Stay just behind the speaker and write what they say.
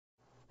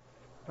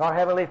Our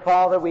Heavenly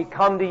Father, we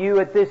come to you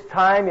at this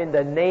time in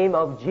the name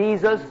of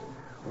Jesus.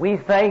 We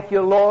thank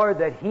you, Lord,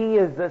 that He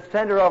is the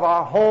center of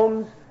our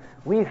homes.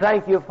 We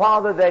thank you,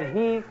 Father, that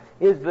He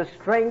is the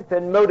strength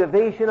and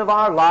motivation of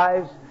our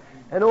lives.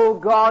 And, oh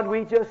God,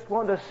 we just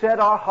want to set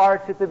our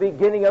hearts at the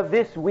beginning of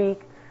this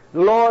week,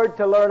 Lord,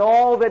 to learn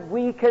all that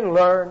we can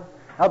learn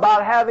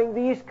about having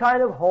these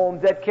kind of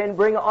homes that can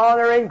bring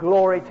honor and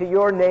glory to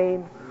your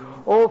name.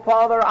 Oh,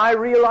 Father, I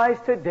realize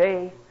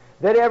today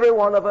that every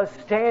one of us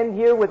stand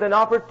here with an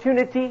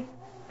opportunity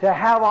to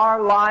have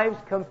our lives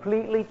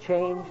completely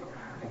changed.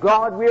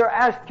 God, we are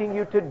asking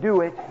you to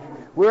do it.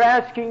 We're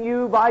asking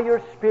you by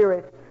your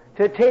Spirit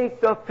to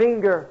take the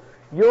finger,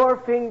 your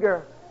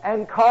finger,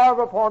 and carve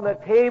upon the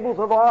tables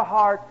of our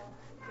hearts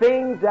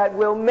things that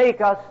will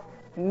make us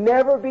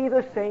never be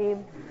the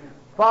same.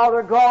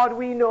 Father God,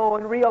 we know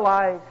and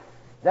realize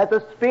that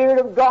the Spirit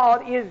of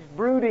God is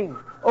brooding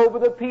over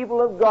the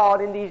people of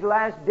God in these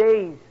last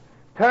days,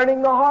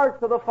 turning the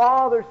hearts of the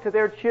fathers to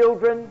their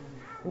children,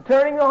 and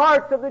turning the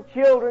hearts of the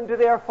children to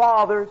their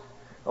fathers.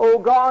 Oh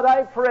God,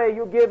 I pray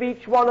you give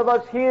each one of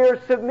us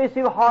here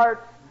submissive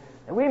hearts,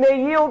 and we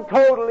may yield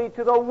totally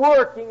to the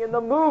working and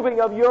the moving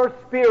of your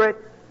Spirit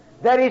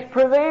that is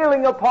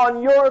prevailing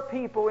upon your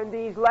people in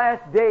these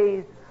last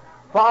days.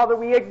 Father,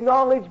 we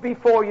acknowledge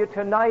before you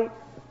tonight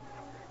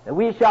that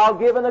we shall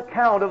give an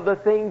account of the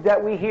things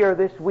that we hear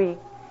this week.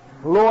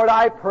 Lord,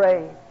 I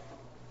pray,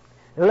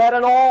 let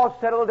an awe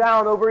settle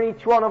down over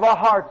each one of our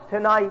hearts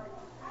tonight.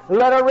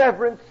 Let a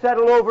reverence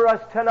settle over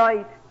us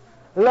tonight.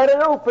 Let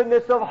an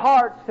openness of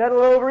heart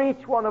settle over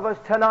each one of us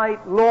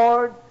tonight,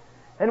 Lord.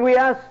 And we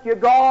ask you,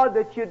 God,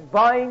 that you'd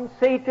bind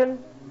Satan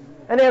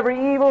and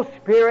every evil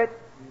spirit,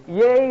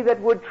 yea, that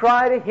would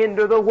try to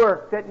hinder the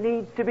work that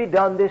needs to be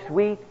done this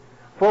week.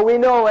 For we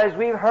know, as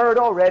we've heard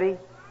already,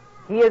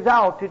 he is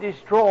out to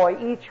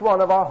destroy each one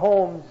of our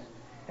homes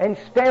and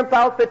stamp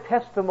out the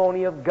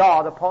testimony of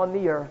God upon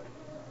the earth.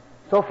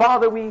 So,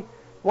 Father, we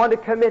want to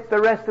commit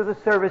the rest of the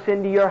service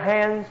into your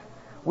hands.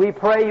 We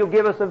pray you'll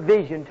give us a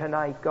vision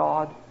tonight,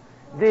 God.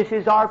 This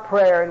is our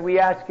prayer, and we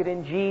ask it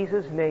in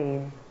Jesus'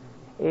 name.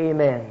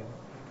 Amen.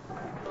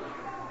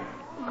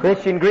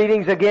 Christian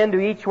greetings again to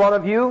each one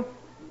of you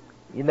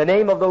in the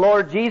name of the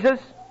Lord Jesus.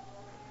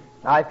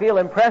 I feel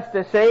impressed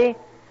to say,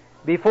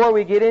 before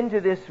we get into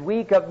this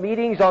week of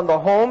meetings on the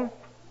home,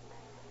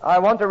 I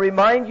want to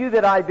remind you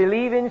that I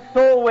believe in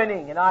soul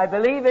winning, and I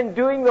believe in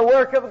doing the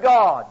work of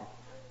God.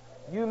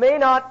 You may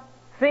not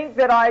think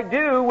that I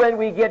do when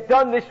we get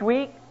done this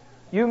week.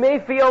 You may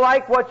feel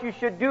like what you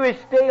should do is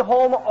stay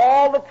home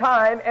all the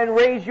time and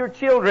raise your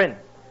children.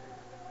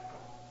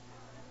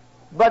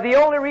 But the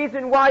only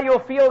reason why you'll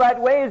feel that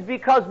way is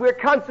because we're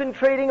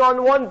concentrating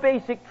on one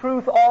basic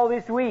truth all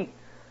this week.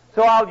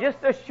 So I'll just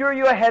assure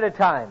you ahead of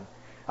time,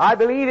 I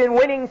believe in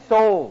winning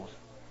souls,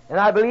 and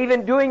I believe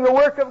in doing the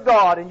work of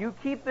God, and you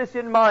keep this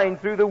in mind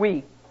through the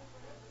week.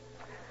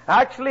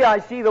 Actually, I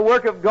see the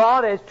work of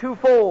God as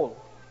twofold.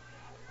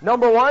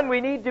 Number one,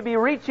 we need to be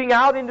reaching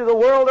out into the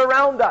world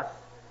around us,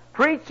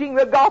 preaching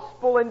the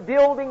gospel and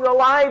building the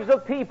lives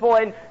of people,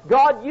 and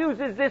God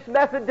uses this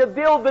method to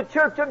build the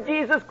church of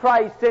Jesus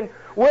Christ. And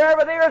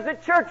wherever there is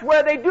a church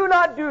where they do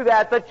not do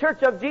that, the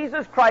church of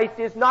Jesus Christ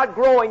is not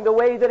growing the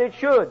way that it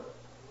should.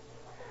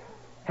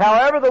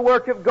 However, the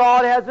work of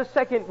God has a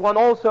second one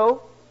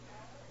also,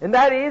 and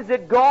that is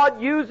that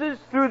God uses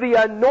through the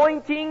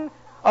anointing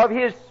of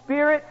His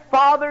Spirit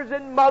fathers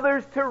and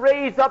mothers to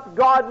raise up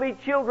godly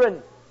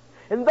children.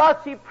 And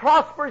thus He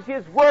prospers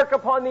His work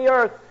upon the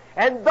earth,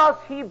 and thus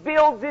He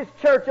builds His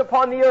church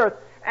upon the earth,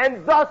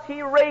 and thus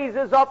He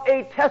raises up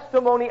a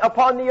testimony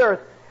upon the earth.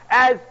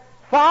 As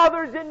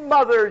fathers and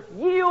mothers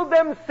yield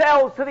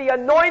themselves to the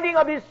anointing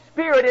of His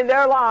Spirit in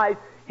their lives,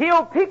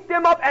 He'll pick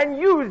them up and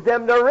use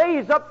them to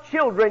raise up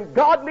children,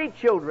 godly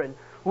children,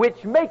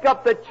 which make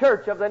up the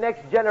church of the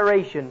next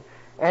generation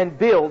and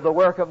build the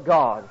work of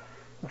God.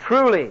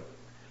 Truly,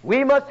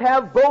 we must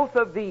have both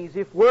of these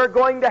if we're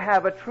going to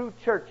have a true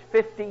church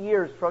 50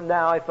 years from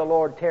now, if the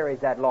Lord tarries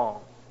that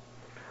long.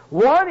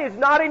 One is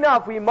not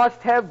enough. We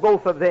must have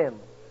both of them.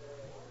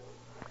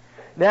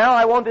 Now,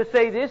 I want to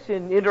say this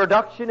in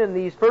introduction, and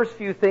these first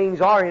few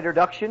things are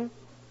introduction.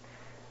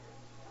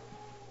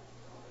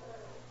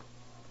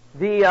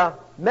 The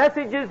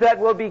messages that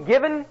will be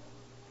given,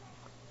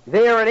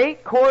 they are an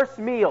 8-course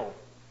meal.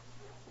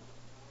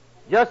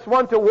 Just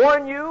want to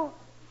warn you,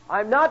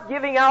 I'm not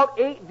giving out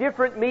 8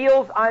 different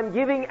meals. I'm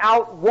giving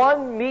out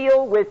one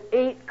meal with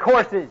 8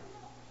 courses.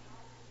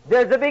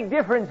 There's a big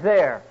difference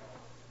there.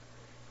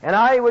 And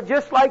I would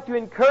just like to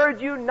encourage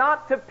you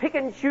not to pick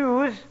and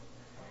choose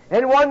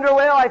and wonder,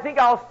 well, I think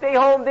I'll stay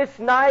home this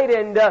night,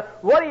 and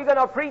what are you going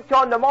to preach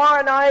on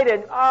tomorrow night?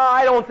 And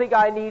I don't think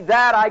I need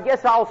that. I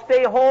guess I'll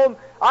stay home.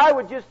 I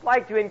would just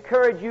like to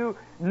encourage you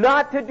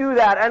not to do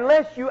that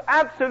unless you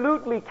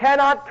absolutely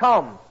cannot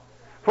come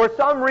for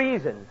some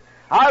reason.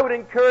 I would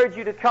encourage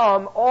you to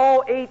come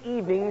all 8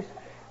 evenings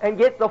and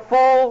get the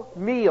full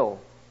meal.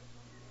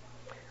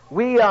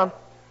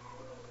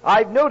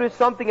 I've noticed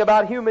something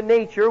about human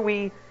nature.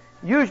 We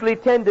usually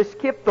tend to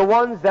skip the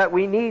ones that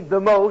we need the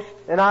most,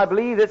 and I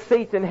believe that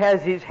Satan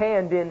has his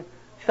hand in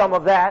some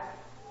of that.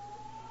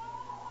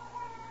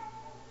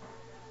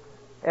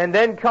 And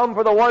then come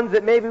for the ones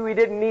that maybe we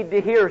didn't need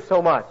to hear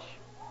so much.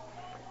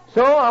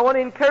 So I want to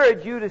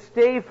encourage you to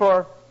stay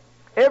for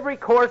every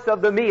course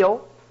of the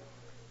meal.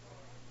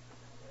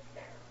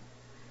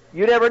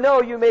 You never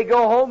know, you may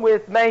go home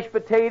with mashed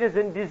potatoes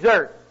and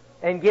dessert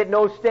and get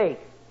no steak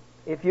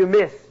if you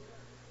miss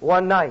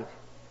one night.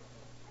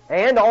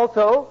 And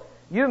also,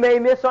 you may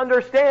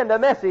misunderstand a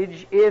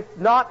message if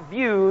not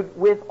viewed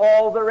with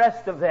all the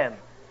rest of them.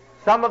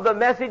 Some of the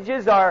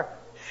messages are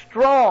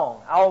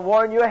strong, I'll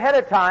warn you ahead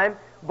of time,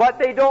 but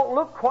they don't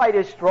look quite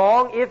as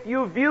strong if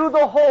you view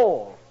the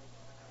whole.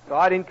 So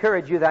I'd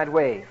encourage you that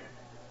way.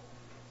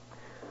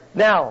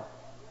 Now,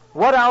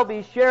 what I'll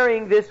be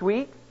sharing this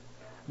week,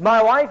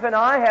 my wife and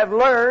I have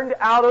learned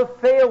out of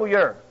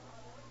failure.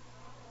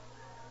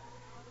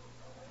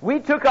 We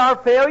took our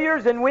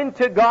failures and went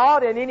to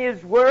God and in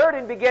His Word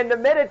and began to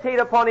meditate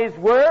upon His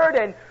Word,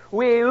 and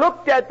we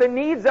looked at the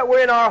needs that were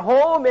in our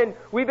home, and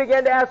we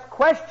began to ask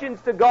questions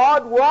to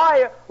God.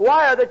 Why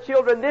are the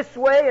children this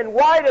way, and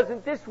why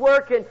doesn't this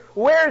work, and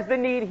where's the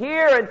need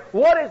here, and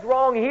what is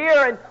wrong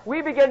here? And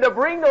we began to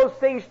bring those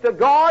things to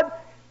God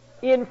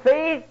in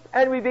faith,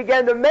 and we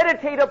began to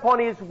meditate upon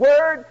His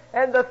Word,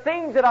 and the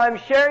things that I'm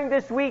sharing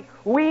this week,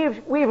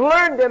 we've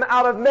learned them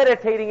out of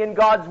meditating in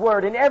God's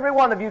Word, and every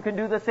one of you can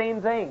do the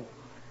same thing.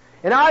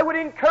 And I would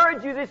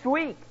encourage you this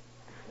week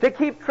to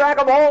keep track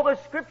of all the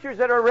Scriptures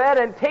that are read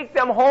and take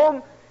them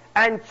home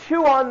and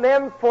chew on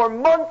them for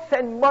months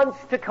and months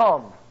to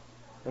come.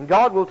 And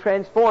God will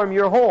transform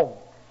your home.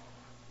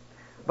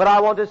 But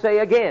I want to say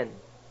again,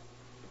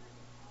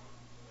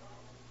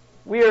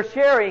 we are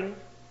sharing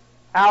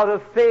out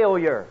of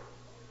failure,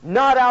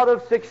 not out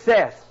of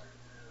success.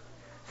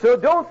 So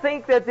don't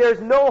think that there's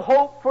no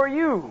hope for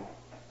you.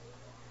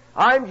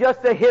 I'm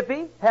just a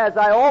hippie, as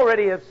I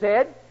already have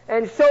said,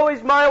 and so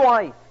is my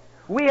wife.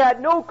 We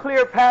had no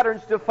clear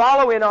patterns to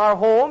follow in our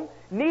home,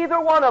 neither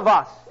one of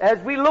us. As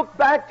we look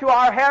back to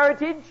our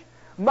heritage,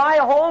 my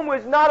home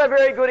was not a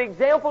very good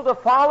example to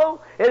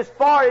follow as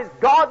far as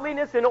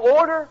godliness and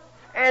order,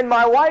 and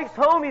my wife's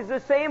home is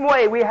the same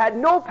way. We had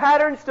no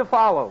patterns to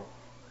follow.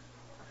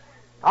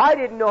 I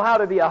didn't know how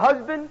to be a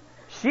husband,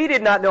 she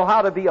did not know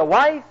how to be a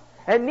wife,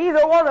 and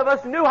neither one of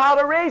us knew how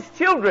to raise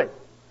children.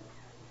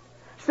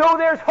 So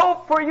there's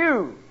hope for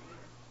you.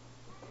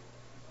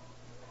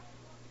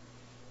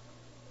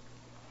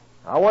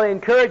 I want to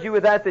encourage you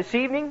with that this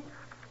evening.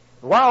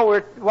 While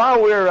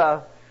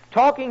we're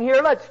talking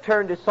here, let's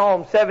turn to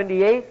Psalm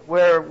 78,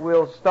 where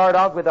we'll start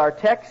out with our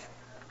text.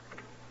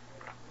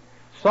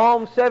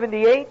 Psalm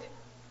 78.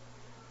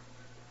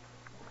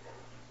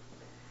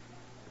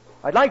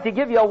 I'd like to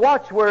give you a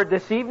watchword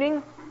this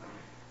evening.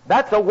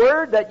 That's a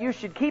word that you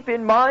should keep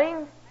in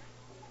mind.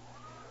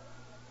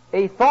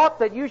 A thought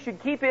that you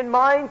should keep in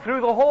mind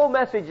through the whole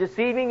message this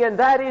evening, and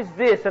that is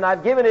this, and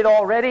I've given it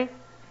already.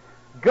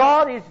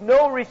 God is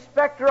no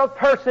respecter of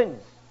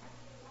persons.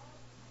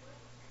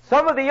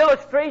 Some of the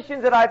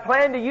illustrations that I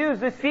plan to use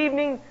this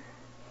evening,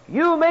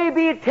 you may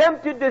be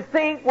tempted to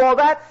think, well,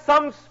 that's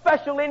some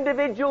special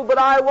individual, but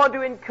I want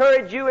to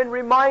encourage you and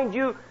remind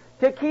you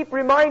to keep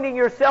reminding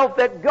yourself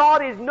that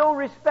God is no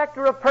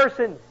respecter of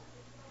persons.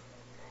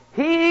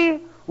 He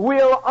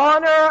will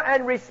honor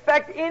and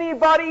respect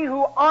anybody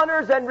who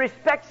honors and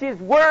respects His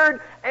Word,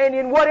 and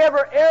in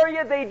whatever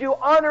area they do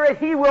honor it,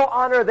 He will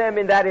honor them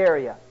in that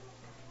area.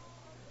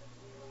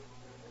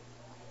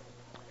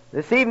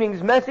 This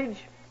evening's message,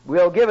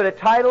 we'll give it a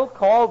title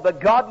called The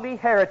Godly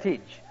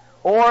Heritage,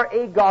 or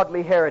A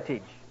Godly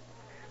Heritage.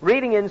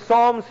 Reading in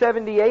Psalm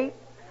 78,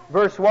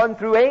 verse 1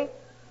 through 8,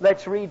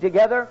 let's read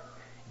together.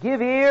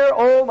 Give ear,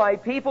 O my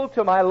people,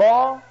 to my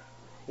law.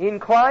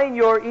 Incline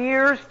your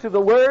ears to the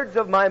words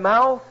of my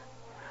mouth.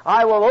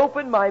 I will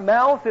open my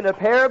mouth in a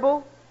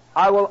parable.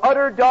 I will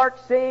utter dark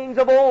sayings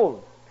of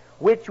old,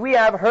 which we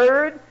have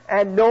heard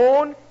and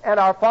known, and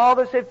our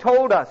fathers have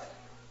told us.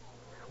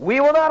 We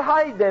will not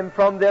hide them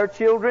from their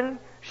children,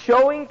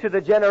 showing to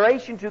the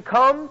generation to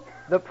come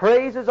the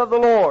praises of the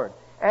Lord,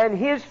 and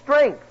His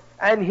strength,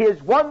 and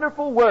His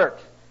wonderful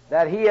works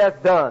that He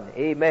hath done.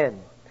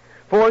 Amen.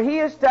 For He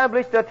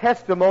established a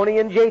testimony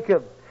in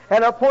Jacob,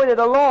 and appointed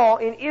a law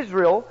in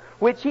Israel,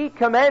 which He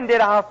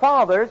commanded our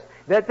fathers,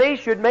 that they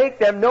should make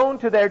them known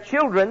to their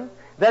children,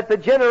 that the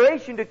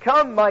generation to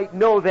come might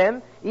know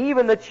them,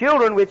 even the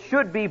children which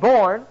should be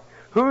born,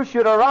 who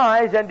should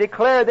arise and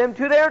declare them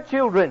to their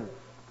children,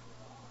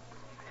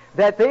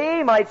 that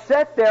they might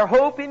set their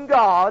hope in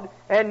God,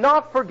 and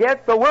not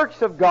forget the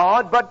works of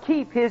God, but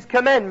keep His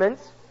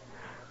commandments,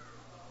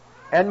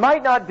 and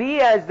might not be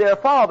as their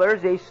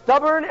fathers, a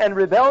stubborn and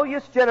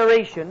rebellious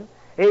generation,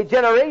 a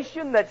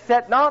generation that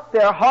set not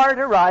their heart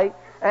aright,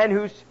 and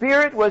whose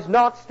spirit was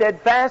not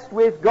steadfast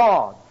with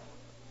God.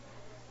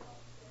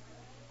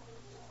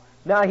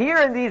 Now here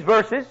in these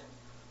verses,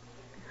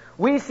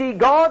 we see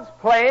God's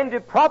plan to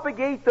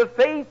propagate the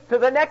faith to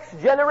the next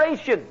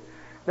generation.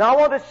 Now I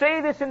want to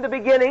say this in the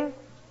beginning,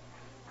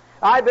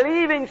 I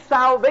believe in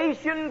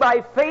salvation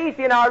by faith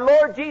in our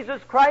Lord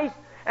Jesus Christ,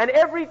 and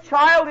every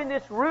child in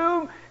this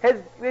room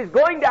is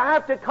going to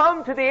have to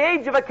come to the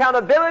age of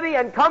accountability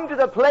and come to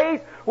the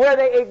place where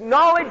they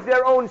acknowledge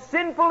their own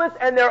sinfulness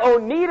and their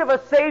own need of a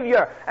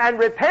Savior and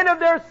repent of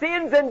their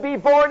sins and be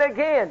born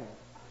again.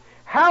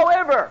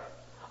 However,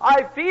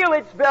 I feel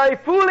it's very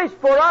foolish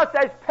for us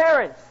as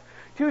parents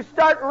to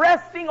start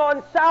resting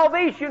on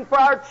salvation for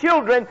our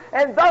children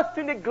and thus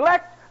to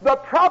neglect the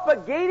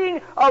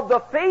propagating of the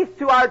faith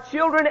to our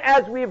children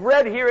as we've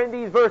read here in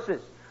these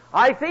verses.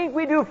 I think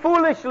we do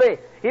foolishly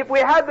if we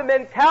have the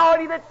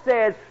mentality that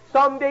says,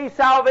 someday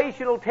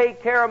salvation will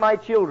take care of my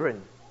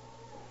children.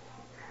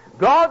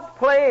 God's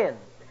plan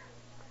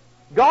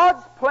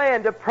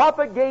to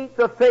propagate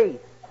the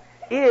faith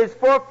is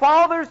for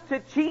fathers to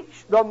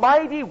teach the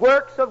mighty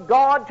works of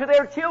God to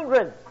their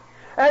children.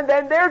 And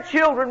then their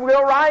children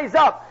will rise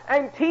up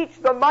and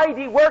teach the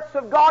mighty works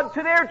of God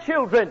to their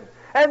children.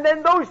 And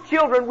then those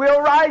children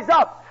will rise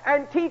up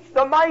and teach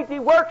the mighty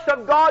works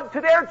of God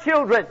to their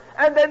children.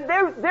 And then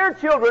their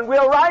children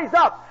will rise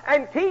up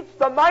and teach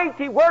the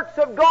mighty works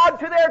of God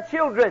to their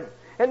children.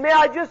 And may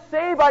I just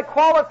say by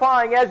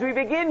qualifying as we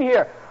begin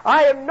here,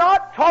 I am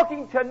not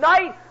talking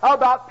tonight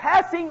about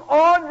passing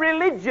on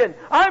religion.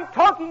 I'm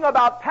talking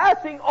about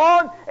passing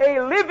on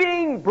a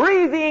living,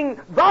 breathing,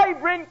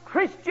 vibrant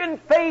Christian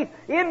faith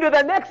into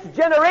the next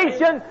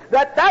generation,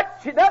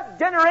 that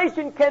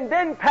generation can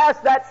then pass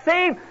that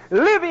same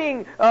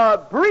living,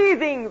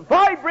 breathing,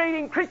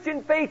 vibrating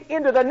Christian faith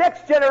into the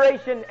next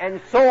generation,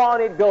 and so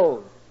on it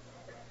goes.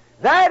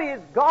 That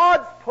is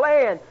God's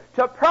plan,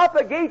 to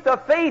propagate the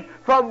faith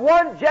from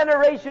one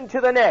generation to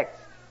the next.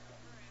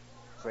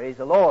 Praise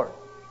the Lord.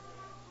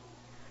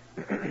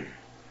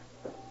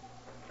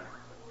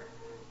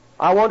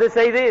 I want to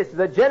say this.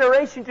 The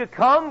generation to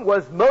come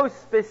was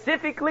most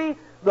specifically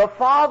the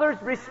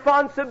father's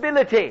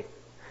responsibility.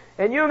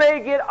 And you may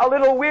get a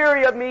little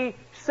weary of me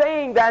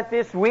saying that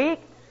this week,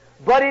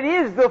 but it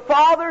is the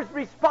father's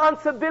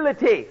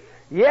responsibility.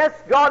 Yes,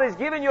 God has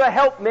given you a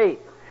helpmate.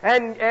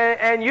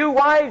 And you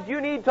wives, you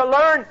need to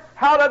learn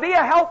how to be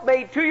a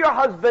helpmate to your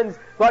husbands.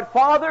 But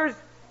fathers,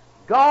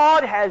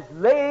 God has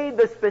laid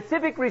the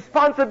specific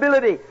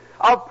responsibility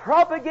of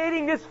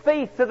propagating this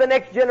faith to the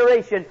next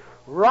generation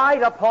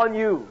right upon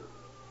you.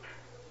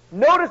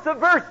 Notice the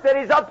verse that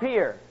is up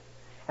here.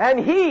 And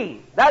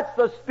He, that's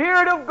the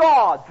Spirit of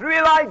God through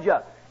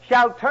Elijah,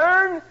 shall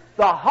turn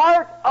the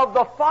heart of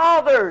the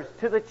fathers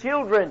to the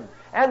children,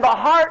 and the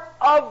heart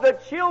of the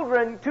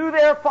children to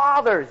their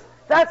fathers.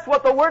 That's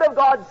what the Word of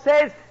God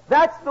says.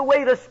 That's the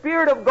way the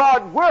Spirit of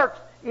God works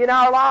in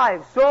our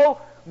lives.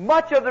 So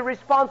much of the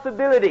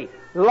responsibility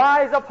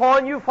lies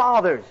upon you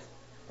fathers.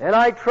 And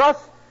I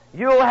trust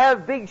you'll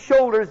have big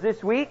shoulders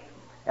this week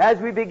as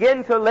we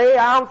begin to lay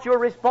out your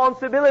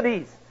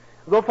responsibilities.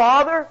 The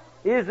father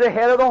is the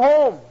head of the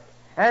home,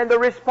 and the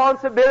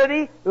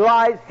responsibility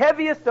lies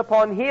heaviest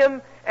upon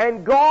him,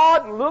 and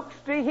God looks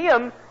to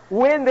him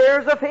when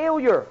there's a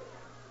failure.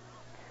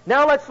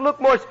 Now let's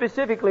look more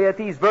specifically at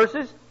these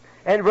verses.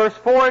 And verse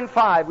 4 and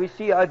 5, we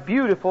see a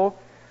beautiful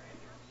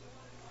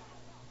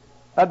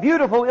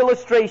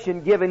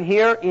illustration given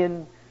here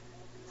in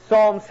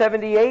Psalm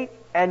 78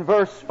 and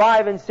verse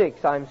 5 and 6.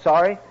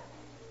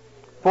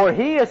 For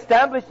He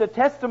established a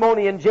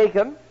testimony in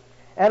Jacob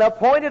and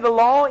appointed a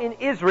law in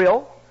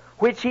Israel,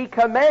 which He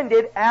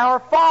commanded our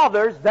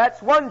fathers,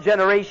 that's one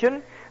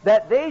generation,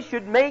 that they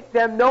should make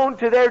them known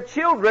to their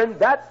children,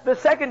 that's the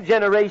second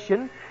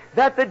generation,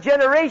 that the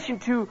generation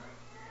to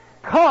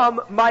come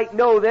might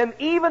know them,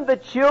 even the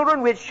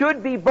children which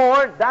should be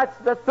born, that's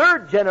the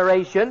third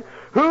generation,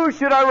 who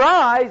should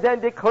arise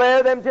and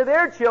declare them to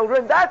their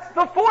children, that's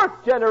the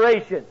fourth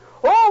generation.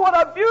 Oh, what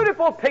a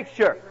beautiful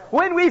picture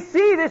when we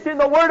see this in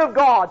the Word of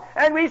God,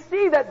 and we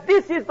see that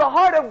this is the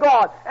heart of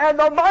God and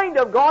the mind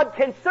of God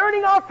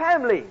concerning our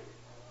families.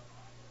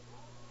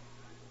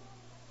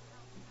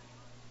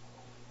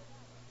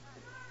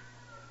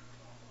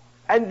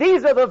 And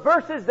these are the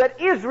verses that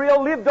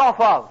Israel lived off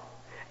of.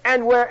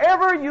 And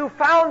wherever you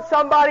found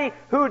somebody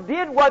who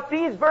did what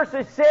these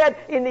verses said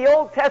in the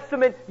Old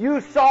Testament, you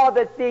saw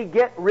that they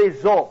get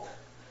results.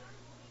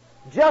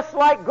 Just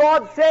like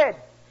God said.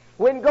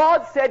 When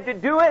God said to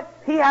do it,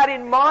 He had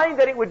in mind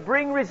that it would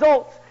bring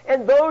results.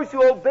 And those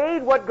who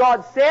obeyed what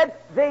God said,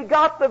 they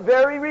got the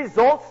very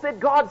results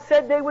that God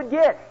said they would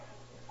get.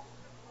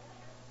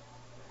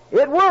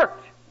 It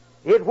worked.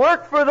 It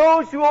worked for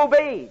those who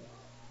obeyed.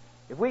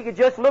 If we could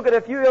just look at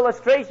a few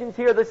illustrations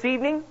here this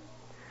evening.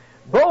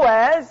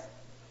 Boaz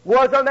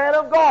was a man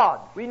of God.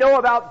 We know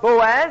about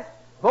Boaz.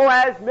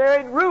 Boaz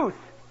married Ruth.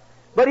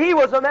 But he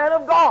was a man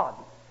of God.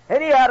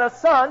 And he had a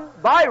son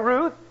by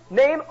Ruth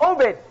named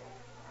Obed.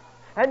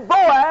 And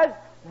Boaz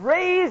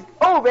raised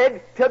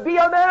Obed to be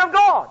a man of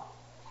God.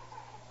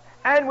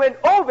 And when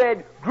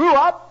Obed grew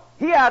up,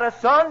 he had a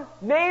son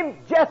named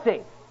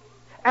Jesse.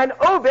 And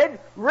Obed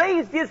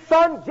raised his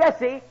son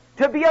Jesse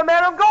to be a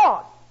man of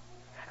God.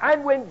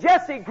 And when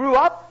Jesse grew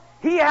up,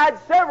 he had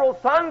several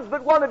sons,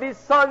 but one of his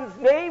sons'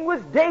 name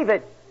was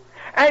David.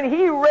 And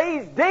he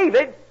raised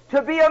David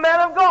to be a man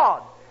of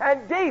God.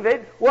 And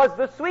David was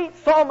the sweet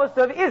psalmist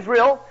of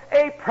Israel,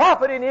 a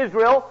prophet in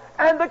Israel,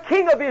 and the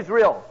king of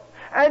Israel.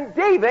 And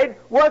David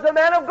was a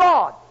man of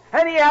God.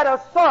 And he had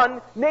a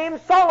son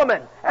named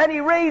Solomon. And he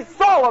raised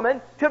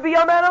Solomon to be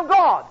a man of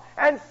God.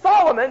 And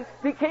Solomon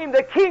became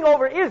the king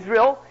over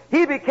Israel.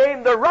 He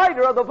became the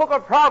writer of the book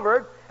of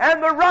Proverbs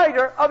and the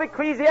writer of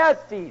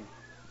Ecclesiastes.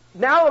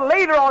 Now,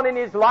 later on in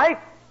his life,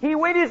 he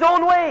went his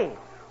own way.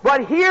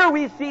 But here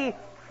we see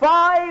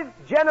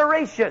 5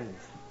 generations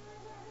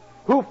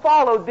who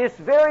followed this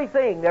very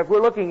thing that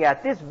we're looking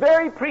at, this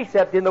very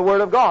precept in the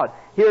Word of God.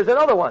 Here's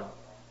another one.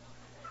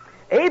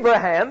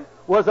 Abraham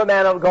was a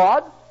man of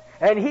God,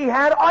 and he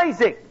had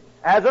Isaac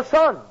as a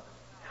son.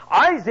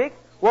 Isaac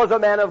was a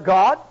man of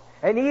God,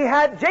 and he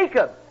had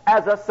Jacob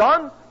as a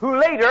son, who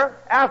later,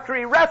 after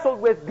he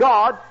wrestled with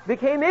God,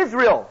 became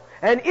Israel.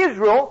 And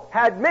Israel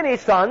had many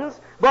sons,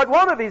 but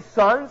one of his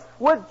sons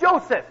was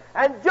Joseph.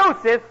 And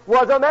Joseph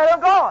was a man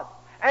of God.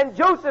 And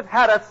Joseph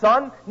had a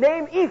son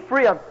named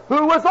Ephraim,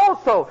 who was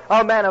also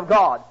a man of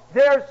God.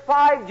 There's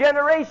 5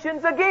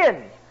 generations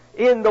again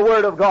in the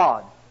Word of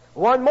God.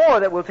 One more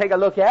that we'll take a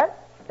look at,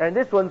 and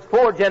this one's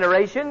 4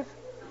 generations.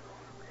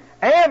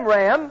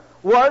 Amram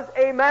was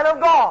a man of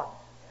God.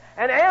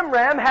 And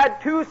Amram had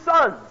 2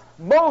 sons,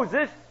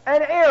 Moses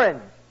and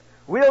Aaron.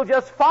 We'll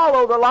just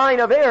follow the line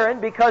of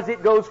Aaron because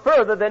it goes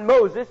further than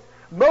Moses.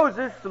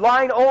 Moses'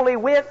 line only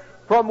went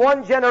from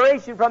 1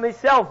 generation from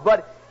himself,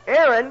 but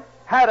Aaron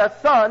had a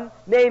son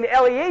named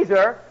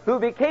Eleazar who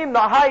became the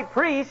high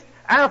priest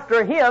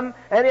after him,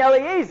 and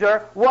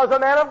Eleazar was a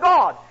man of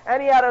God. And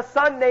he had a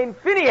son named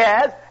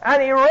Phinehas,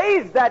 and he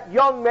raised that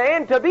young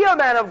man to be a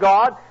man of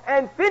God,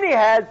 and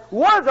Phinehas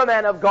was a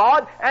man of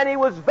God, and he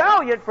was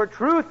valiant for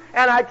truth,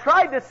 and I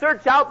tried to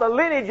search out the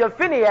lineage of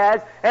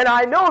Phinehas, and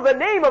I know the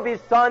name of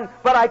his son,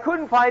 but I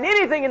couldn't find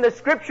anything in the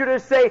Scripture to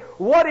say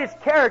what his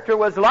character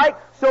was like,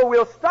 so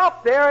we'll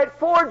stop there at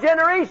 4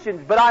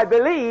 generations, but I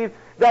believe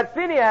that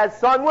Phinehas'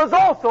 son was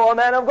also a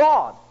man of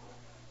God.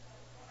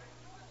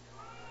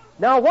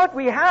 Now what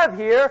we have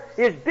here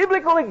is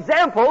biblical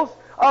examples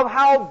of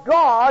how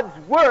God's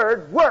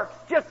Word works,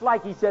 just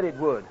like He said it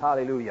would.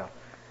 Hallelujah.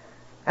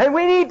 And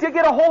we need to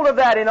get a hold of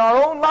that in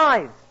our own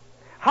lives.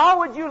 How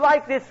would you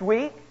like this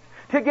week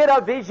to get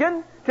a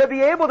vision to be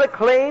able to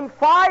claim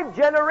 5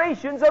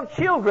 generations of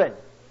children?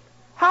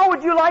 How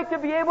would you like to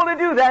be able to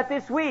do that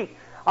this week?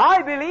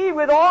 I believe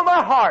with all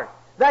my heart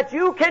that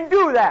you can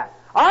do that.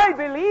 I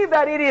believe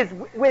that it is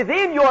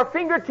within your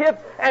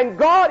fingertips, and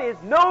God is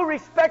no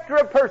respecter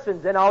of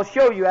persons, and I'll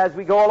show you as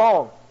we go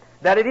along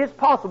that it is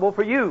possible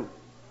for you.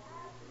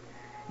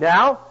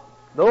 Now,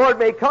 the Lord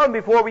may come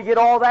before we get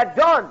all that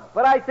done,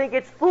 but I think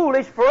it's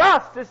foolish for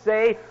us to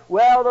say,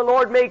 well, the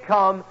Lord may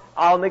come,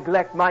 I'll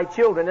neglect my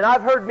children. And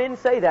I've heard men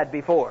say that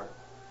before.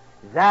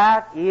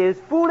 That is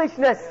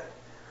foolishness.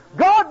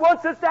 God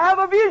wants us to have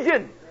a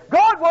vision.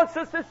 God wants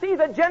us to see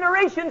the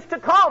generations to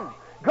come.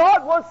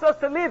 God wants us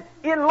to live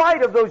in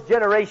light of those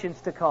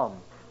generations to come.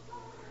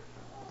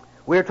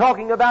 We're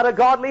talking about a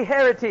godly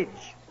heritage.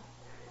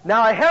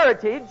 Now, a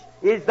heritage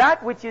is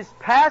that which is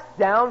passed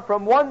down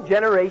from one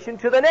generation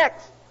to the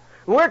next.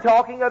 We're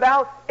talking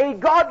about a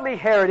godly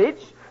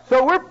heritage,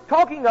 so we're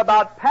talking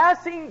about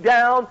passing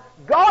down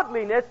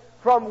godliness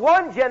from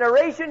one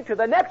generation to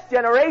the next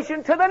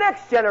generation to the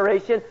next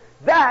generation.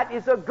 That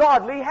is a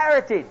godly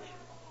heritage.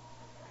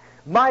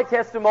 My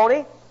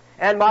testimony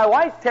and my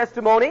wife's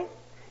testimony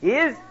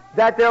is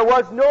that there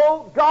was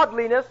no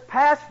godliness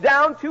passed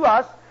down to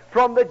us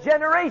from the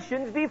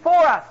generations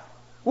before us.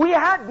 We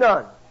had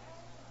none.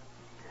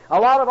 A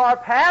lot of our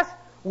past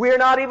we're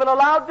not even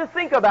allowed to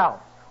think about.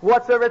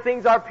 Whatsoever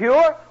things are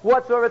pure,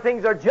 whatsoever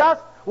things are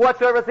just,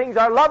 whatsoever things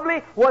are lovely,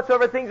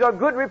 whatsoever things are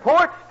good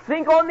report,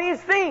 think on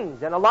these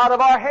things. And a lot of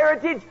our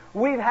heritage,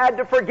 we've had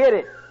to forget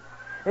it.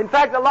 In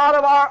fact, a lot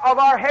of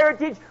our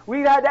heritage,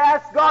 we've had to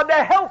ask God to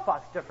help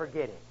us to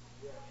forget it.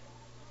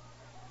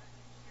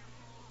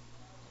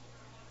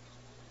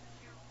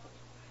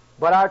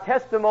 But our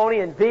testimony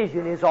and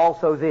vision is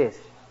also this,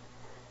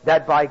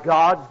 that by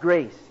God's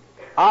grace,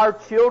 our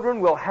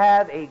children will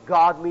have a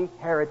godly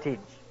heritage.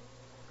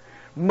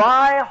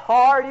 My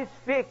heart is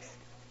fixed.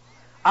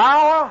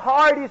 Our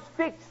heart is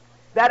fixed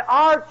that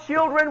our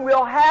children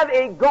will have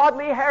a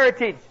godly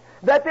heritage,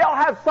 that they'll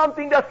have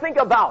something to think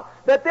about,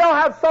 that they'll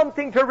have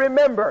something to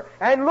remember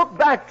and look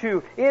back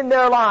to in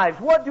their lives.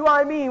 What do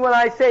I mean when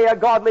I say a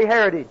godly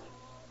heritage?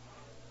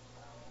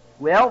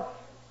 Well,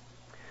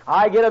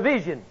 I get a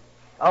vision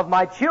of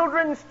my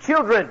children's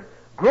children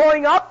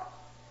growing up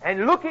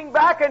and looking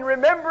back and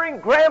remembering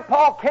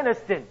Grandpa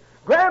Kenaston.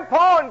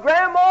 Grandpa and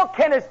Grandma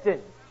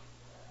Kenaston.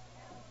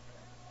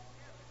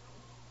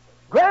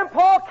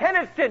 Grandpa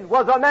Kenaston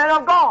was a man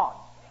of God.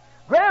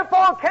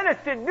 Grandpa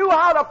Kenaston knew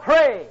how to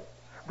pray.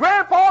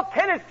 Grandpa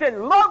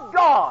Kenaston loved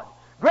God.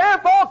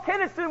 Grandpa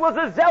Kenaston was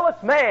a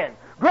zealous man.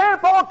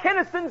 Grandpa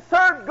Kenaston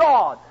served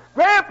God.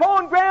 Grandpa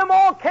and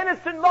Grandma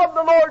Kenaston loved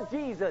the Lord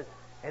Jesus.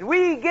 And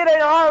we get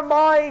in our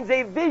minds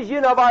a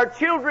vision of our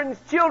children's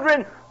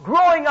children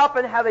growing up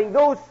and having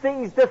those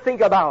things to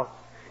think about.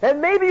 And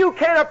maybe you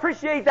can't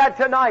appreciate that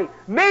tonight.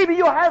 Maybe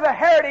you have a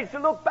heritage to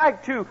look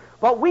back to,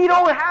 but we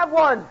don't have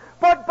one.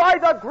 But by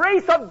the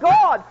grace of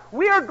God,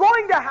 we are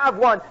going to have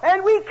one,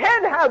 and we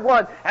can have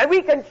one, and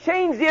we can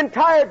change the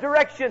entire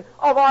direction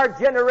of our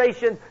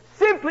generation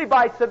simply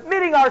by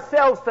submitting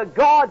ourselves to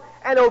God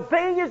and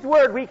obeying His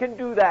Word. We can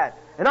do that.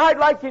 And I'd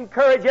like to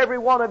encourage every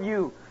one of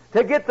you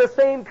to get the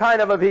same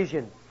kind of a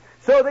vision,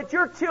 so that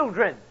your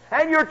children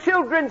and your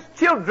children's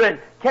children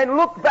can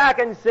look back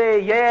and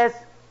say, yes,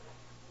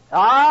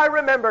 I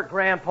remember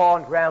Grandpa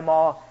and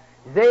Grandma.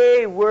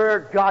 They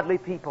were godly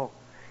people.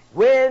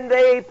 When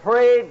they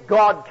prayed,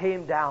 God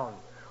came down.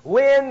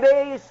 When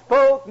they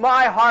spoke,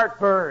 my heart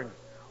burned.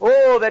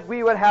 Oh, that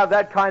we would have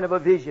that kind of a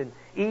vision,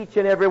 each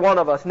and every one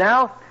of us.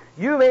 Now,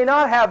 you may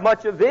not have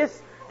much of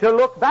this to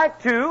look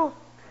back to,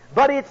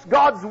 but it's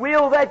God's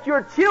will that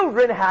your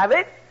children have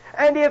it.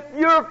 And if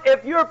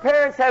your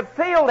parents have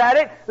failed at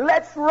it,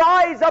 let's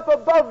rise up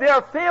above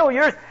their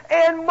failures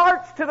and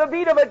march to the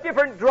beat of a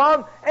different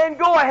drum and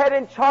go ahead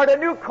and chart a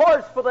new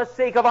course for the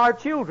sake of our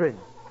children,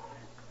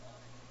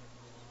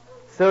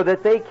 so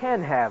that they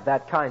can have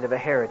that kind of a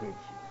heritage.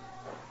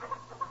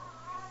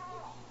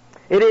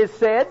 It is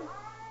said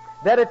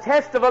that a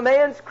test of a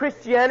man's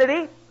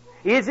Christianity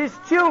is his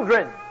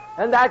children.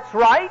 And that's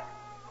right.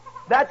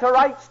 That's a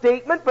right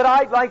statement, but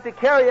I'd like to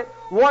carry it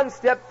one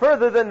step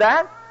further than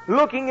that.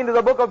 Looking into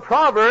the book of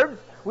Proverbs,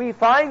 we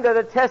find that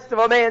a test of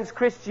a man's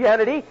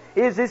Christianity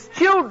is his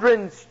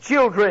children's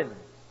children.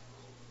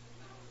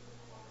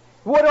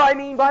 What do I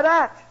mean by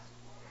that?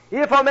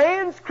 If a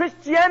man's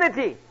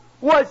Christianity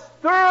was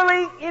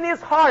thoroughly in his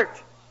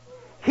heart,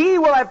 he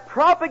will have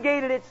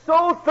propagated it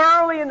so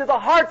thoroughly into the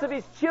hearts of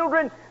his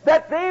children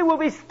that they will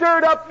be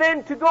stirred up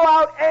then to go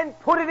out and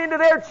put it into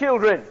their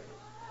children.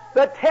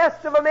 The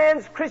test of a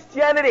man's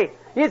Christianity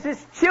is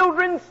his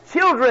children's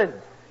children.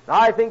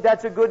 I think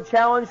that's a good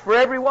challenge for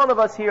every one of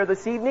us here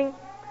this evening,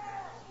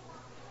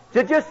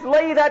 to just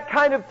lay that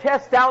kind of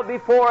test out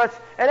before us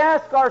and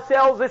ask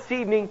ourselves this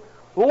evening,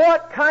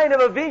 what kind of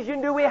a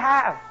vision do we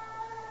have?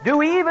 Do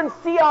we even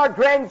see our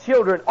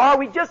grandchildren? Are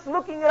we just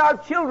looking at our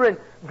children?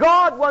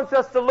 God wants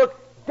us to look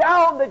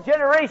down the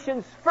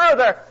generations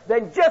further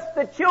than just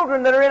the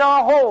children that are in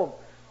our home.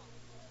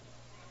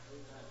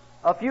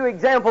 A few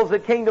examples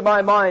that came to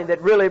my mind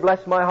that really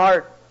blessed my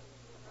heart.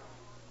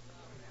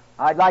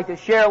 I'd like to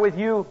share with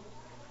you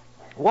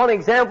one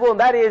example, and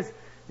that is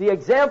the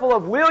example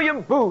of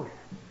William Booth,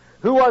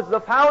 who was the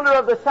founder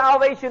of the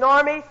Salvation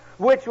Army,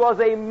 which was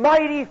a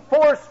mighty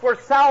force for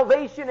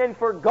salvation and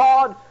for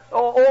God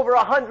over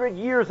 100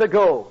 years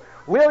ago.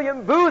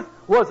 William Booth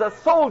was a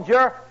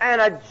soldier and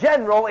a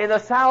general in the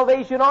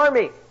Salvation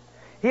Army.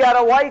 He had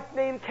a wife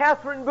named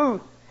Catherine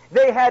Booth.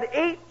 They had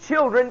 8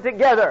 children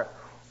together.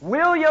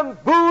 William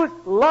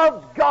Booth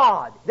loved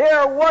God.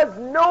 There was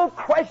no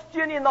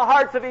question in the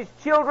hearts of his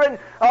children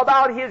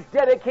about his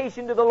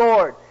dedication to the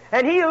Lord.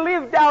 And he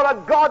lived out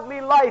a godly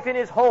life in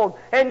his home.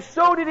 And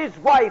so did his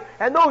wife.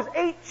 And those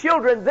 8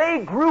 children, they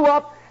grew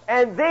up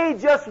and they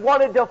just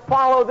wanted to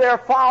follow their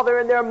father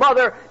and their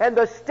mother and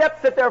the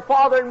steps that their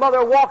father and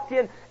mother walked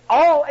in.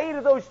 All 8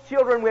 of those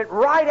children went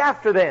right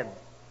after them,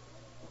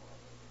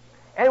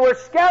 and were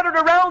scattered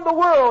around the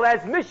world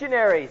as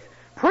missionaries,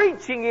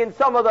 preaching in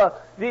some of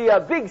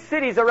the big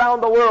cities around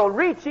the world,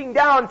 reaching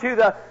down to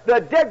the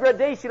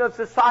degradation of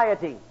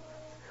society.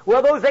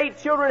 Well, those 8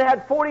 children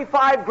had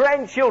 45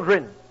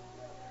 grandchildren.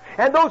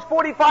 And those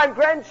 45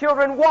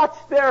 grandchildren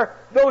watched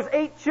those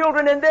 8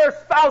 children and their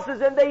spouses,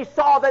 and they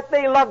saw that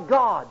they loved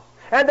God,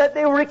 and that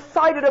they were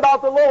excited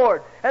about the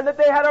Lord, and that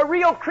they had a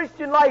real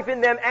Christian life in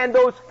them. And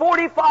those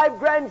 45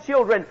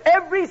 grandchildren,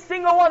 every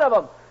single one of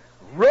them,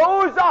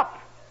 rose up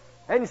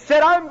and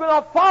said, I'm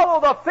going to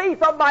follow the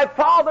faith of my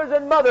fathers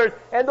and mothers.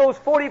 And those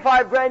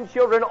 45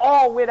 grandchildren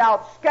all went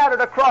out, scattered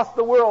across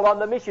the world on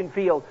the mission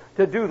field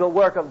to do the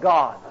work of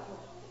God.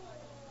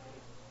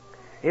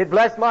 It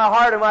blessed my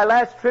heart. On my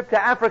last trip to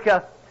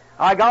Africa,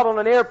 I got on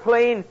an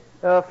airplane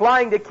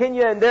flying to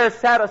Kenya, and there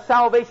sat a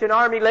Salvation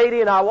Army lady,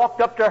 and I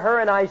walked up to her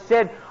and I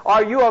said,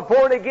 are you a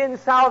born-again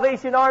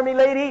Salvation Army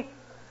lady?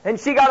 And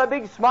she got a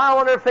big smile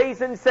on her face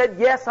and said,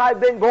 yes,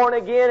 I've been born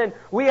again. And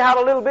we had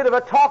a little bit of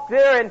a talk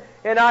there,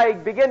 and I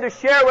began to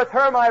share with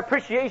her my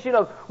appreciation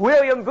of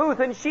William Booth.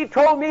 And she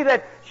told me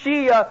that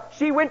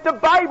she went to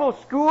Bible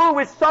school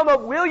with some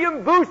of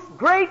William Booth's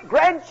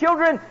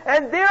great-grandchildren,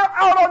 and they're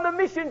out on the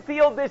mission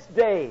field this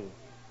day.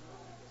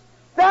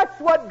 That's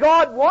what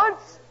God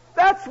wants.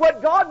 That's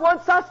what God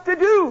wants us to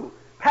do.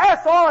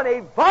 Pass on a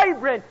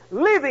vibrant,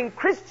 living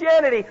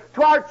Christianity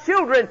to our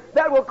children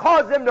that will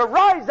cause them to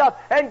rise up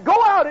and go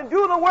out and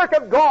do the work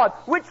of God,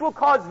 which will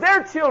cause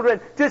their children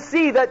to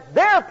see that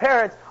their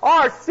parents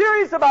are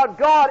serious about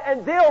God,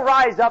 and they'll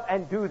rise up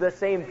and do the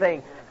same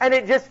thing. And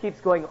it just keeps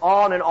going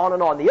on and on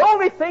and on. The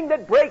only thing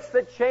that breaks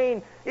the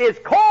chain is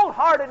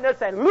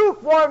cold-heartedness and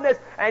lukewarmness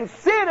and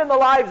sin in the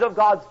lives of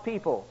God's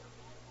people.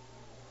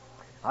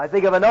 I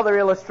think of another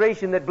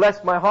illustration that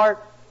blessed my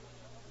heart,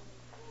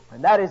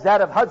 and that is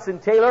that of Hudson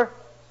Taylor.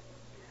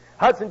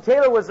 Hudson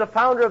Taylor was the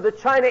founder of the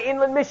China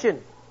Inland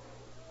Mission.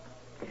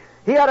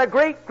 He had a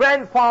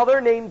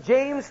great-grandfather named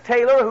James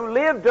Taylor who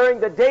lived during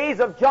the days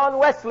of John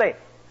Wesley.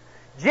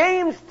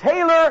 James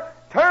Taylor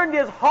turned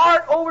his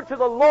heart over to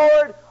the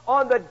Lord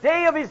on the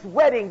day of his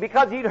wedding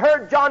because he'd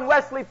heard John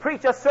Wesley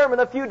preach a sermon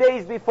a few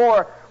days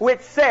before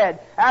which said,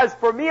 "As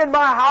for me and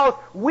my house,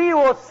 we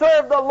will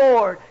serve the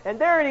Lord." And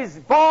there in his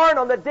barn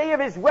on the day of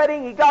his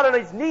wedding, he got on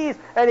his knees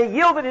and he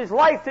yielded his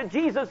life to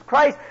Jesus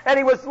Christ, and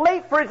he was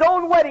late for his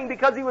own wedding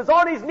because he was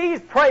on his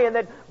knees praying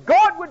that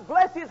God would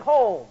bless his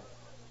home.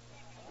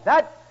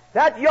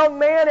 That young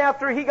man,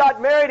 after he got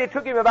married, it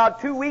took him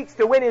about 2 weeks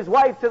to win his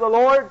wife to the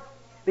Lord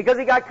because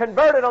he got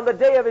converted on the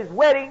day of his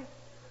wedding.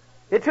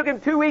 It took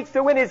him 2 weeks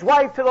to win his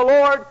wife to the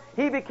Lord.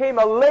 He became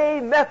a lay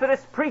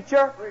Methodist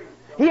preacher.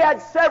 He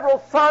had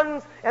several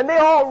sons, and they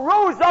all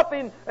rose up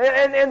in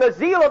the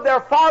zeal of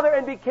their father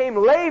and became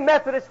lay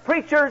Methodist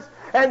preachers.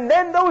 And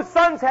then those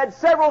sons had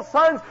several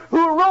sons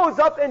who rose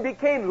up and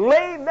became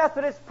lay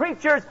Methodist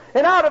preachers.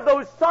 And out of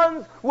those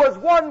sons was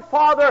one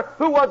father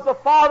who was the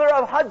father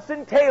of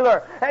Hudson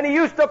Taylor. And he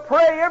used to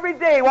pray every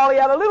day while he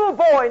had a little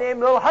boy named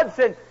Little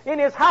Hudson in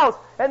his house.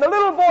 And the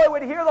little boy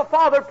would hear the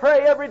father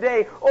pray every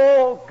day,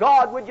 "Oh,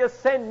 God, would you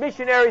send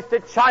missionaries to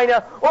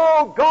China?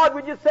 Oh, God,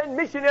 would you send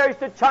missionaries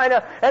to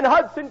China?" And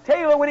Hudson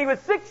Taylor, when he was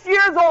 6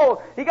 years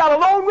old, he got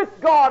alone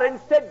with God and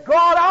said,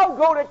 "God, I'll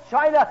go to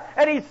China."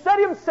 And he set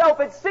himself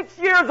at 6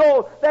 years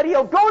old that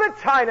he'll go to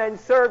China and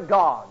serve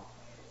God.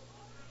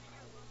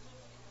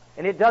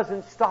 And it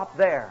doesn't stop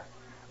there.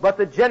 But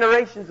the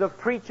generations of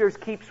preachers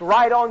keeps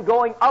right on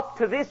going up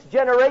to this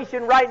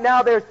generation right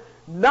now. There's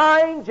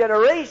 9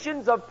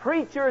 generations of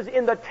preachers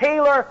in the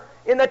Taylor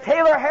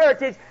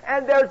heritage,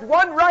 and there's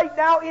one right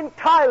now in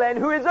Thailand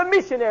who is a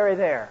missionary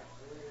there.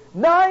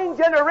 9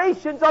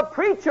 generations of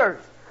preachers.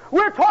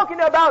 We're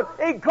talking about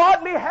a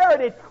godly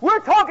heritage. We're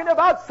talking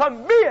about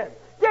some men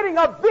getting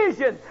a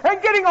vision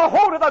and getting a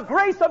hold of the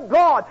grace of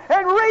God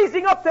and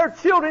raising up their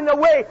children in a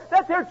way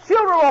that their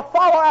children will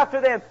follow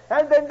after them,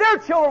 and then their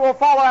children will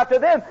follow after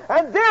them,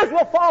 and theirs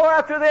will follow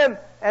after them.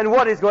 And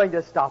what is going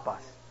to stop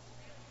us?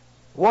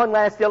 One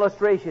last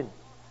illustration.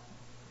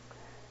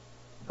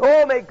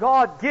 Oh, may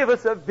God give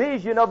us a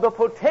vision of the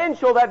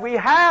potential that we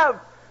have.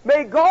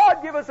 May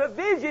God give us a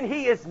vision.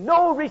 He is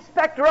no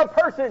respecter of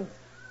persons.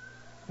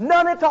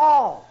 None at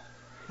all.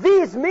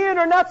 These men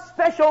are not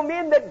special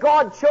men that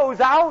God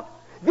chose out.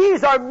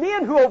 These are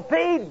men who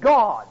obeyed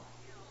God.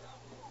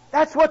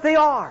 That's what they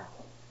are.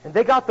 And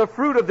they got the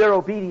fruit of their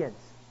obedience.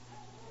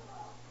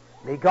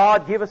 May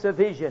God give us a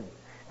vision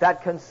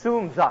that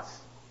consumes us.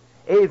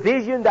 A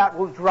vision that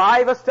will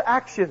drive us to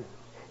action.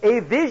 A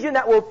vision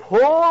that will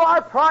pull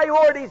our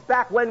priorities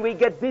back when we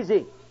get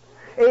busy.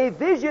 A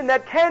vision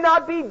that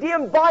cannot be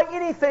dimmed by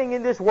anything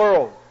in this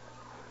world.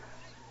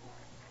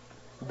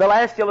 The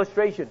last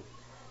illustration,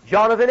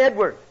 Jonathan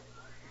Edwards.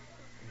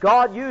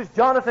 God used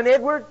Jonathan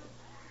Edwards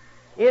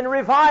in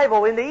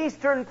revival in the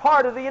eastern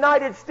part of the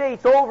United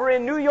States, over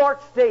in New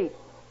York State.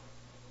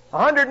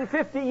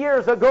 150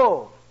 years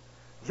ago,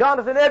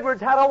 Jonathan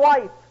Edwards had a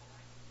wife.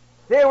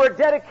 They were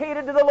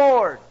dedicated to the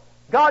Lord.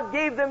 God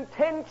gave them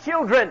 10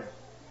 children.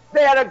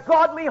 They had a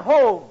godly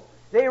home.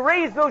 They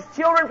raised those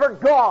children for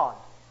God.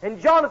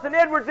 And Jonathan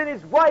Edwards and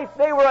his wife,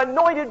 they were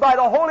anointed by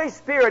the Holy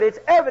Spirit. It's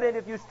evident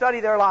if you study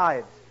their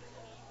lives.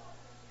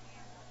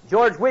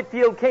 George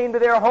Whitefield came to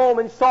their home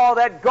and saw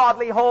that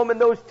godly home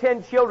and those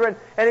 10 children,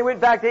 and he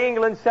went back to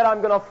England and said,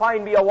 "I'm going to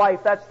find me a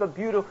wife." That's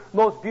the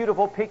most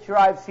beautiful picture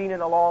I've seen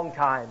in a long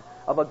time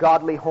of a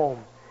godly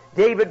home.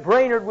 David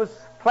Brainerd was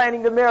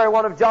planning to marry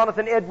one of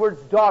Jonathan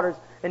Edwards' daughters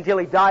until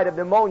he died of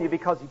pneumonia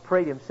because he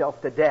prayed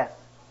himself to death.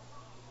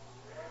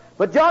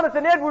 But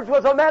Jonathan Edwards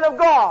was a man of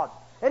God,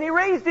 and he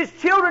raised his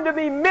children to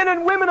be men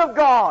and women of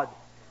God.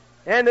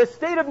 And the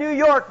state of New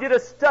York did a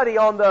study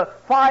on the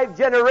 5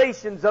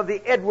 generations of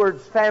the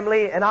Edwards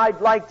family, and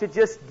I'd like to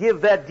just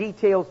give that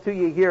details to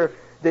you here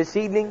this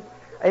evening.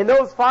 In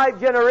those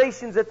 5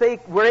 generations that they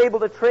were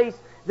able to trace,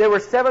 there were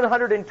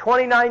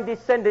 729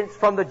 descendants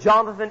from the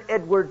Jonathan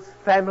Edwards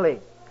family.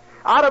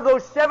 Out of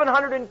those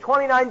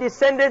 729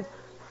 descendants,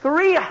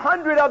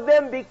 300 of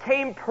them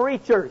became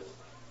preachers.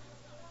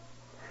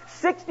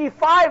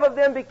 65 of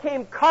them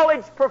became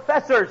college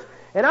professors.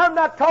 And I'm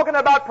not talking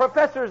about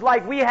professors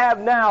like we have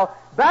now.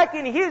 Back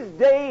in his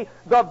day,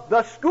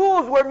 the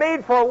schools were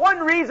made for one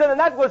reason, and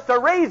that was to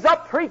raise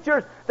up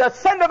preachers, to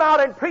send them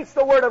out and preach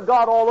the Word of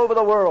God all over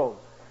the world.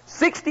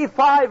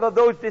 65 of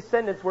those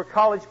descendants were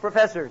college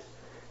professors.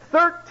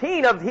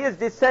 13 of his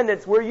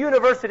descendants were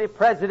university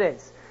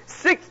presidents.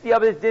 60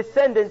 of his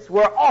descendants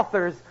were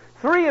authors.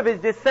 3 of his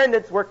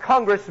descendants were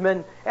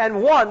congressmen,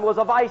 and 1 was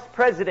a vice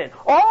president.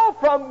 All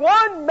from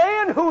one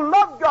man who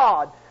loved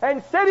God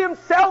and set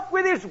himself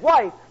with his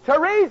wife to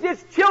raise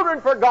his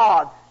children for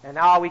God. And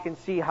now we can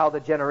see how the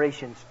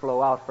generations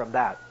flow out from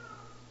that.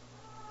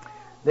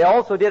 They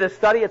also did a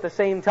study at the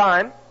same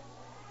time,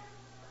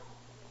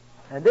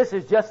 and this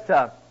is just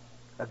a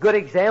good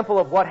example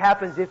of what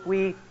happens if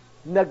we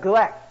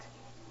neglect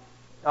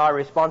our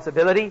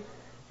responsibility.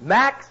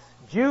 Max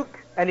Juke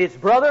and his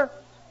brother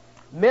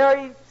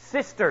married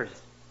sisters.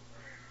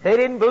 They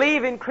didn't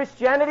believe in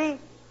Christianity.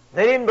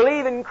 They didn't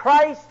believe in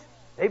Christ.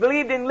 They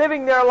believed in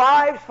living their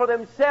lives for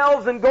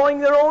themselves and going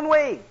their own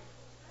way.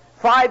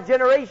 5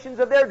 generations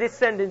of their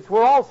descendants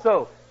were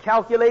also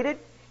calculated.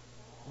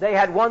 They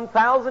had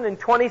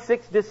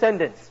 1,026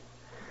 descendants.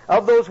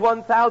 Of those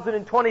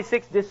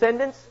 1,026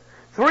 descendants,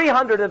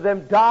 300 of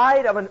them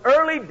died of an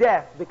early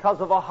death because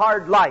of a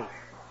hard life.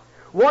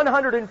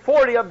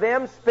 140 of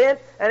them spent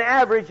an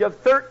average of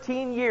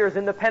 13 years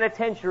in the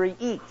penitentiary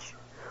each.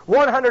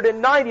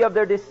 190 of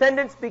their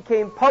descendants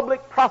became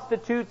public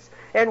prostitutes,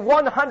 and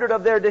 100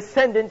 of their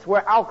descendants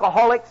were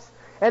alcoholics.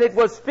 And it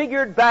was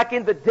figured back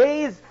in the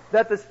days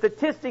that the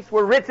statistics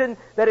were written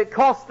that it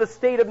cost the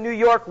state of New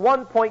York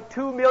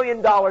 $1.2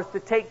 million to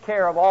take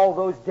care of all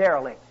those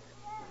derelicts.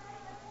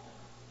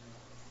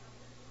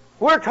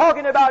 We're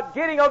talking about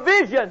getting a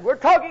vision. We're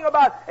talking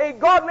about a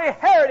godly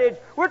heritage.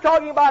 We're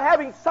talking about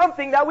having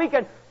something that we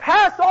can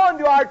pass on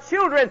to our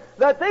children,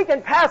 that they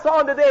can pass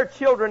on to their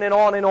children, and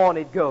on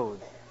it goes.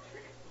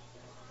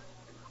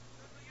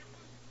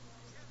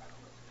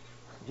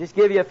 Just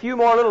give you a few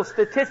more little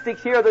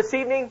statistics here this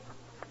evening.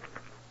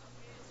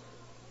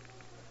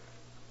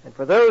 And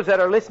for those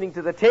that are listening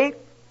to the tape,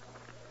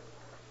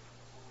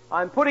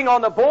 I'm putting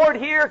on the board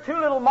here 2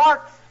 little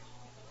marks.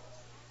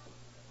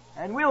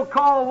 And we'll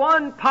call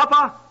one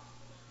Papa,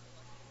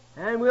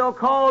 and we'll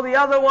call the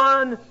other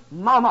one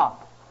Mama.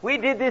 We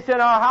did this in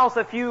our house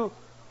a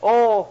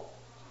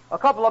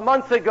couple of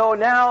months ago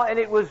now, and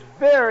it was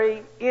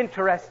very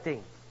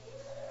interesting.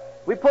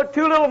 We put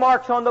 2 little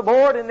marks on the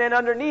board, and then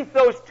underneath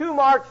those 2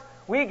 marks,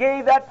 we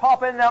gave that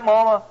Papa and that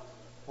Mama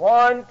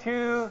 1,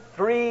 2,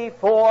 3,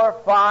 4,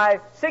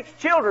 5, 6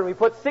 children. We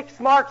put 6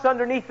 marks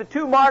underneath the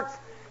 2 marks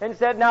and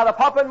said, now the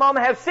Papa and Mama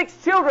have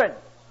 6 children.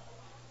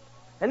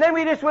 And then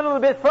we just went a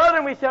little bit further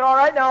and we said, all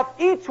right, now if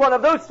each one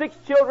of those 6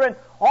 children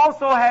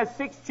also has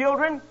 6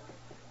 children,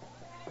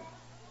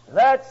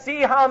 let's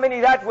see how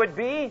many that would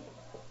be.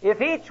 If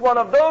each one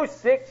of those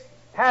 6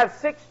 has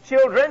 6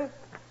 children,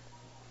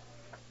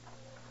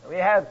 we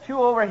have 2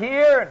 over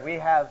here, and we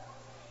have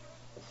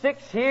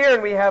 6 here,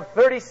 and we have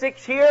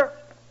 36 here.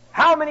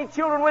 How many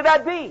children would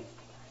that be?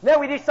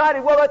 Then we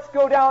decided, well, let's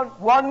go down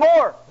one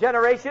more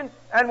generation,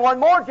 and one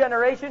more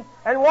generation,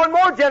 and one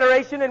more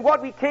generation, and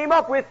what we came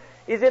up with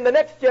is in the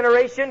next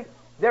generation,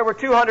 there were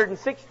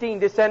 216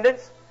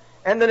 descendants,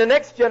 and then the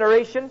next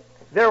generation,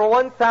 there were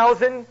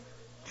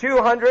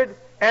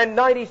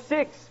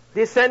 1,296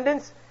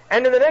 descendants,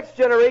 and in the next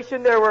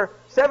generation, there were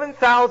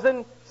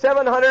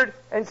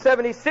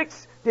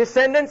 7,776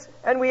 descendants,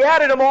 and we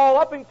added them all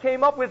up and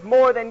came up with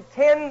more than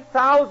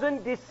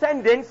 10,000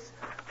 descendants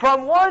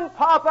from one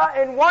Papa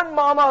and one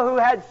Mama who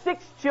had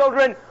 6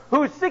 children,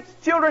 whose 6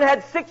 children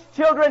had 6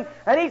 children,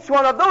 and each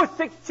one of those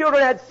 6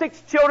 children had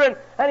 6 children,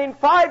 and in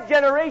 5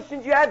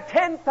 generations you had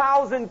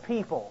 10,000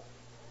 people.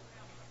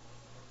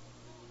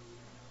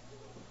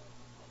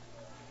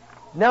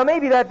 Now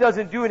maybe that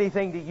doesn't do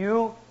anything to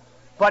you,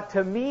 but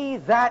to me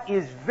that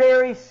is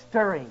very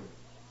stirring.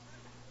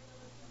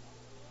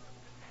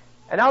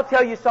 And I'll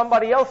tell you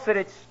somebody else that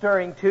it's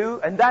stirring to,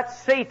 and that's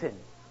Satan.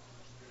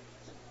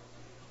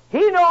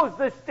 He knows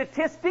the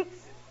statistics.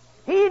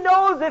 He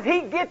knows if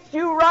he gets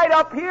you right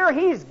up here,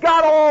 he's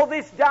got all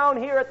this down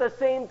here at the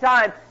same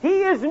time.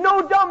 He is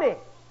no dummy.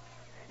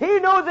 He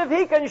knows if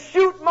he can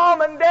shoot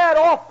Mom and Dad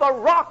off the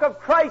rock of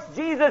Christ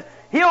Jesus,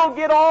 he'll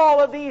get all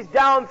of these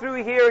down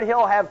through here and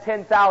he'll have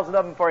 10,000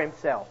 of them for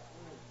himself.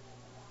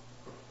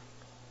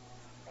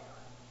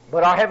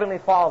 But our Heavenly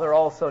Father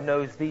also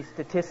knows these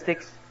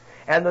statistics,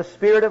 and the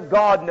Spirit of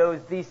God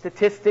knows these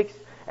statistics,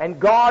 and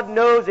God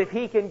knows if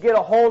He can get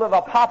a hold of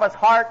a Papa's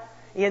heart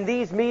in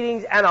these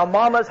meetings and a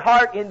Mama's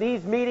heart in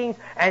these meetings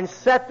and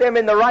set them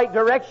in the right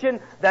direction,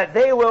 that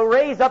they will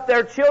raise up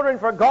their children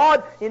for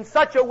God in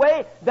such a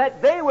way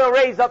that they will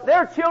raise up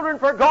their children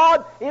for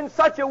God in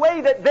such a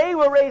way that they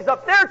will raise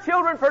up their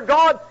children for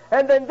God,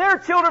 and then their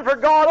children for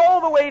God.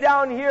 All the way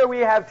down here we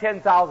have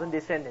 10,000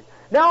 descendants.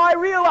 Now I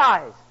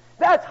realize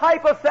that's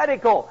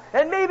hypothetical,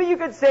 and maybe you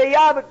could say,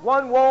 yeah, but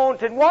one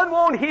won't and one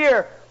won't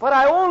here. But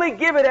I only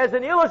give it as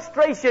an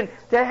illustration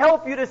to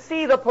help you to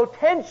see the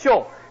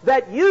potential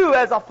that you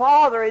as a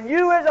father and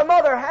you as a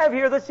mother have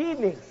here this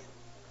evening.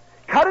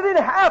 Cut it in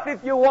half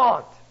if you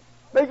want.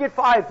 Make it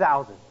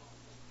 5,000.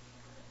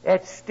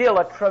 It's still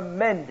a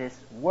tremendous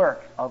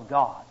work of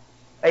God.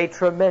 A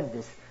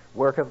tremendous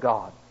work of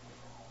God.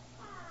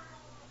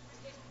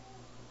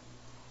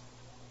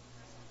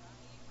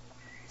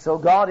 So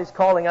God is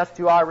calling us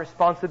to our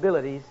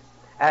responsibilities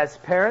as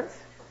parents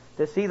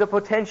to see the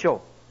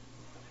potential.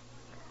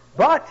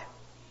 But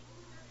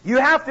you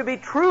have to be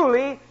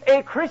truly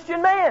a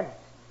Christian man.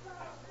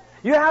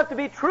 You have to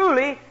be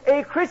truly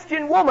a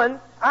Christian woman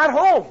at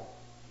home.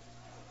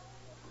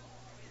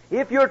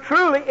 If you're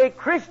truly a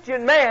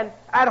Christian man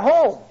at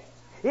home,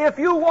 if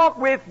you walk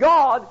with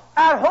God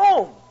at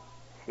home,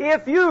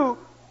 if you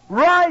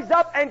rise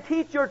up and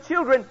teach your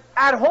children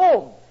at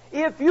home,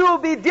 if you'll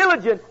be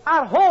diligent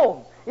at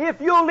home,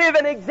 if you live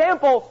an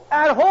example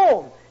at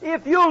home,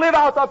 if you live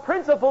out the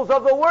principles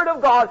of the Word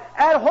of God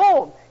at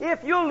home,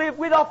 if you live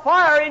with a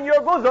fire in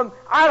your bosom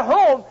at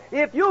home,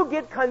 if you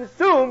get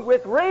consumed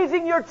with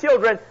raising your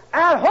children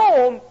at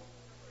home,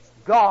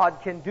 God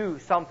can do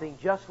something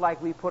just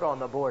like we put on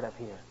the board up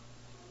here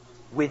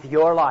with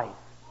your life.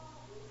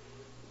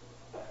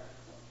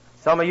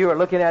 Some of you are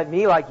looking at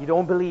me like you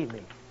don't believe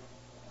me.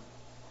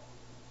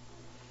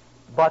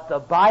 But the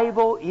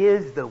Bible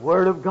is the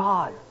Word of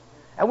God.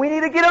 And we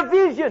need to get a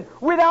vision.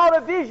 Without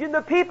a vision,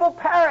 the people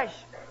perish.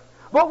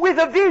 But with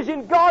a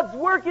vision, God's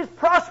work is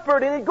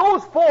prospered and it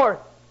goes forth.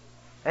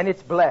 And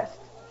it's blessed.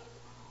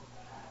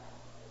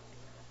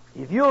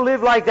 If you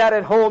live like that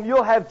at home,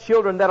 you'll have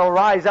children that'll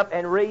rise up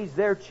and raise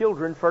their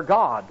children for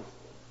God.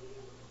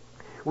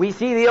 We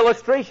see the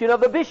illustration of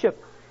the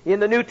bishop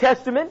in the New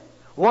Testament.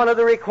 One of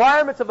the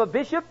requirements of a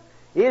bishop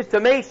is to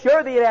make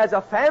sure that he has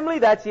a family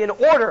that's in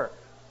order.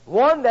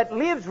 One that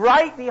lives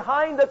right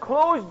behind the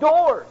closed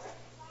doors.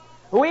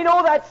 We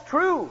know that's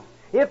true.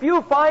 If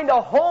you find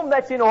a home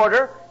that's in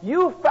order,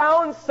 you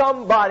found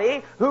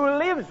somebody who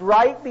lives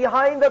right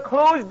behind the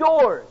closed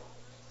doors.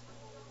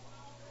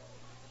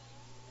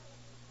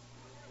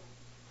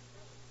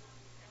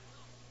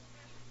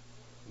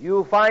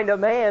 You find a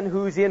man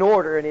who's in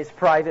order in his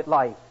private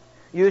life.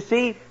 You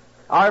see,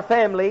 our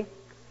family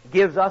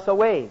gives us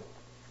away.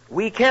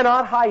 We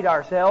cannot hide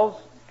ourselves.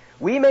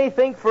 We may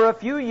think for a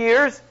few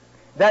years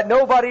that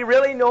nobody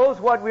really knows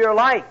what we are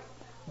like,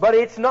 but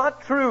it's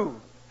not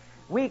true.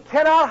 We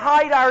cannot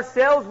hide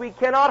ourselves. We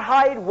cannot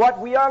hide what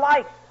we are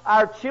like.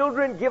 Our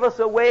children give us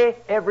away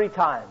every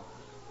time.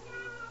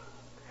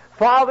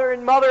 Father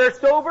and mother are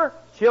sober,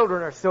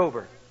 children are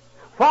sober.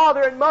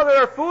 Father and mother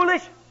are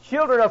foolish,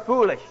 children are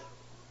foolish.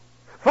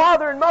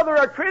 Father and mother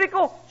are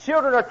critical,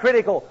 children are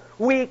critical.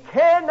 We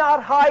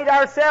cannot hide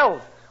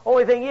ourselves.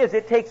 Only thing is,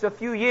 it takes a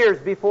few years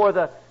before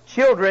the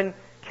children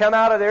come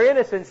out of their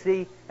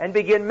innocency and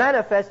begin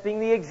manifesting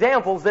the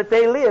examples that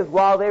they lived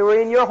while they were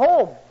in your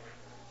home.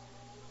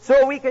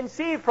 So we can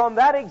see from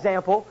that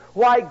example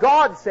why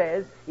God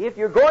says, if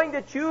you're going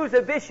to choose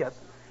a bishop,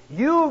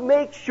 you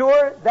make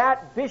sure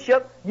that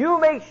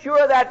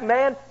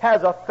man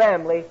has a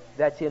family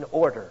that's in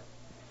order.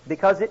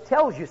 Because it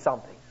tells you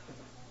something.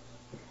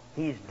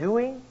 He's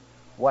doing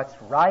what's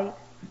right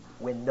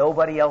when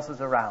nobody else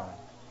is around.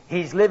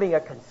 He's living a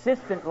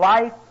consistent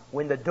life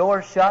when the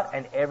door's shut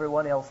and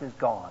everyone else is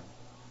gone.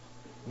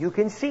 You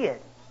can see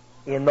it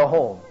in the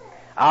home.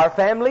 Our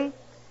family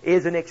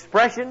is an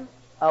expression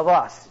of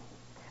us.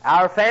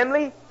 Our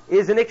family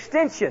is an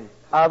extension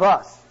of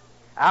us.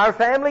 Our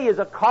family is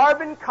a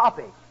carbon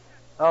copy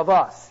of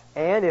us.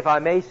 And, if I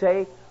may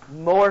say,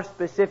 more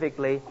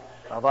specifically,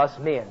 of us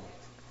men.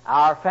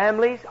 Our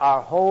families,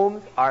 our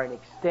homes, are an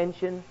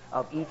extension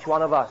of each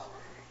one of us.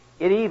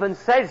 It even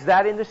says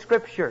that in the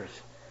Scriptures.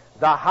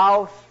 The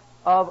house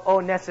of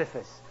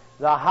Onesiphus,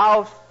 the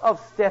house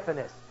of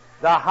Stephanus,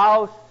 the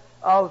house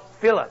of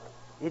Philip.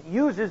 It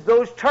uses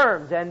those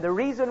terms, and the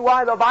reason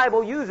why the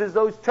Bible uses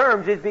those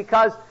terms is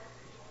because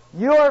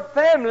your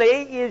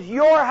family is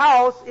your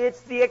house. It's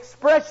the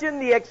expression,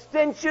 the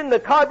extension, the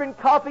carbon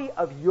copy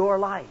of your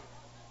life.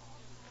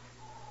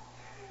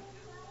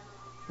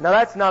 Now,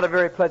 that's not a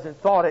very pleasant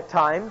thought at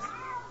times,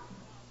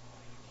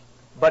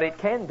 but it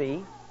can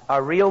be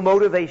a real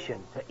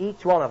motivation to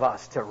each one of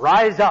us to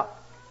rise up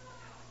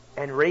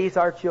and raise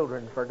our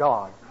children for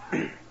God.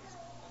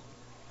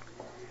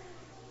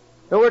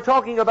 So we're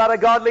talking about a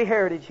godly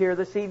heritage here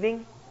this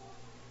evening.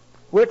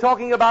 We're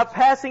talking about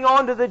passing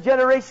on to the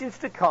generations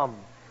to come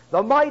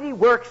the mighty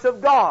works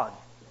of God.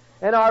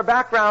 And our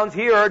backgrounds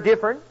here are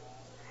different.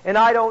 And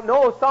I don't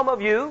know, some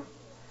of you,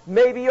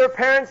 maybe your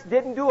parents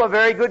didn't do a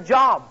very good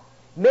job.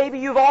 Maybe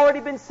you've already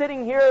been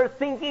sitting here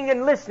thinking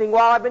and listening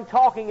while I've been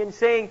talking and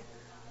saying,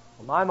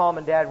 well, my mom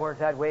and dad weren't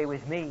that way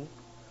with me.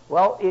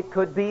 Well, it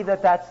could be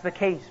that that's the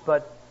case,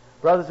 but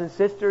brothers and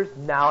sisters,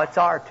 now it's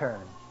our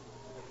turn.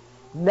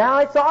 Now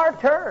it's our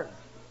turn.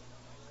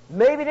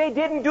 Maybe they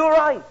didn't do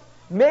right.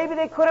 Maybe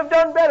they could have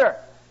done better.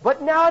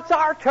 But now it's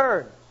our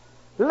turn.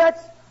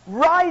 Let's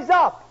rise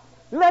up.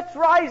 Let's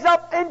rise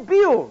up and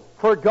build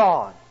for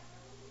God.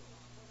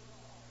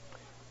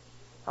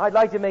 I'd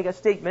like to make a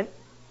statement.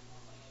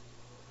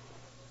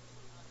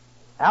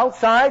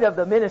 Outside of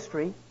the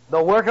ministry,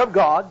 the work of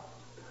God,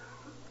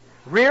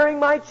 rearing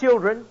my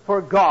children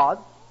for God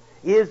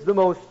is the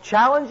most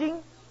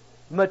challenging,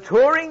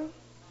 maturing,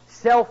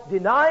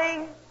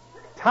 self-denying,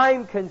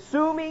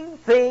 time-consuming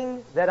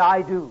thing that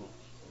I do.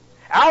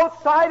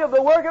 Outside of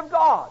the work of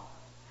God,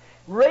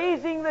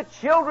 raising the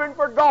children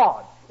for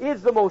God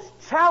is the most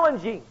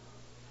challenging,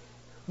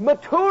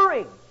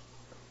 maturing,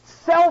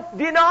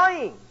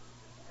 self-denying,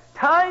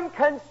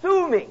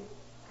 time-consuming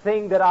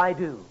thing that I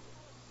do.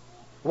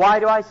 Why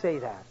do I say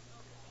that?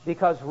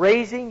 Because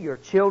raising your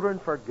children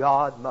for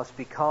God must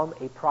become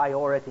a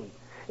priority.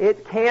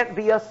 It can't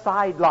be a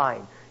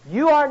sideline.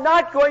 You are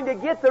not going to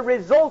get the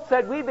results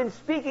that we've been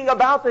speaking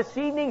about this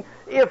evening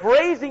if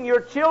raising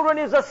your children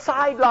is a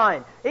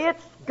sideline.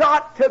 It's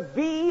got to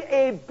be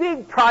a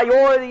big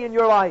priority in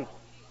your life.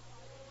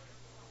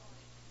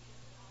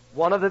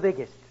 One of the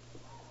biggest.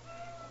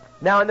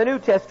 Now in the New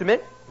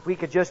Testament, if we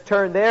could just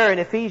turn there in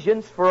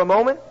Ephesians for a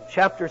moment,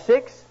 chapter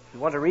 6. If you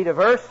want to read a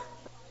verse.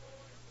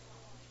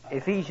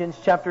 Ephesians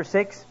chapter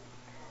 6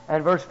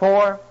 and verse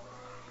 4.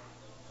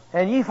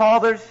 And ye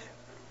fathers,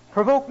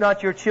 provoke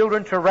not your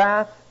children to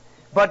wrath,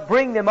 but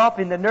bring them up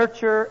in the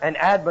nurture and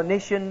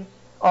admonition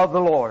of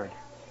the Lord.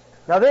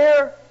 Now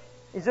there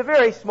is a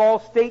very small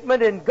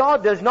statement, and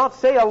God does not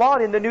say a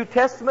lot in the New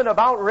Testament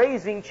about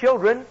raising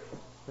children.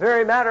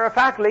 Very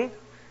matter-of-factly,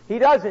 He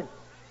doesn't.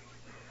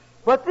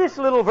 But this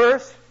little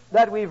verse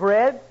that we've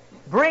read,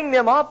 bring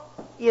them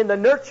up in the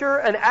nurture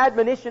and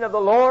admonition of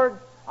the Lord,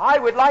 I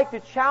would like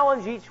to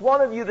challenge each one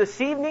of you this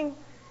evening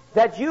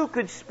that you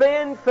could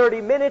spend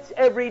 30 minutes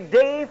every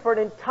day for an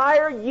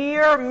entire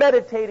year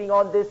meditating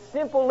on this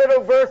simple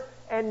little verse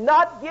and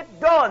not get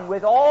done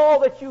with all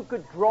that you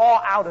could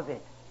draw out of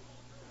it.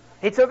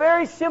 It's a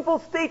very simple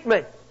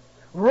statement.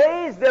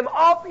 Raise them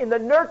up in the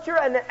nurture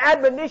and the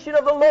admonition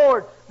of the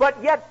Lord.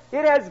 But yet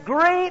it has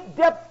great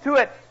depth to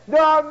it.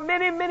 There are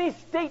many, many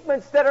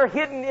statements that are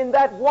hidden in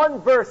that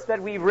one verse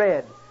that we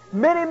read.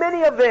 Many,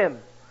 many of them.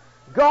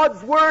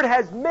 God's Word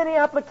has many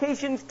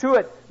applications to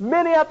it.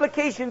 Many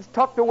applications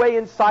tucked away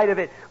inside of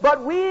it.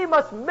 But we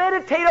must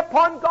meditate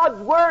upon God's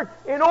Word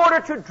in order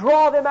to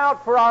draw them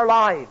out for our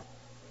lives.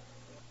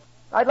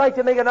 I'd like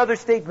to make another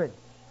statement.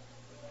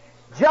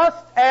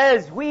 Just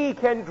as we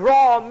can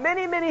draw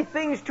many, many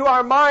things to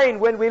our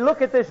mind when we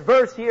look at this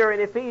verse here in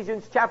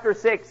Ephesians chapter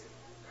 6,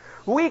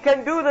 we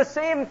can do the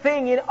same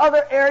thing in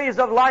other areas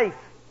of life.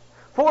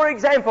 For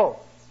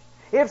example,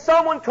 if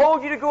someone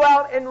told you to go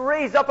out and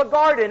raise up a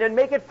garden and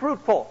make it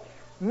fruitful,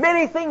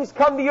 many things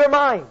come to your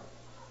mind.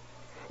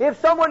 If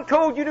someone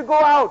told you to go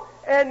out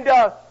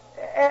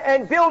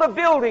and build a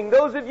building,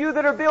 those of you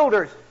that are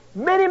builders,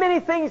 many, many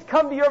things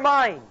come to your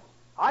mind.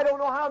 I don't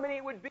know how many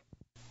it would be.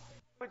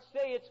 I would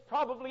say it's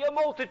probably a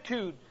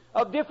multitude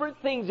of different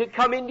things that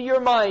come into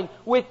your mind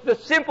with the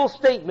simple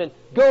statement,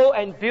 go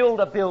and build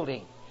a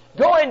building.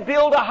 Go and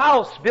build a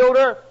house,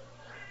 builder.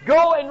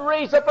 Go and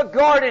raise up a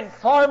garden,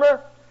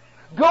 farmer.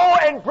 Go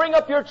and bring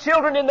up your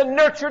children in the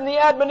nurture and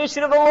the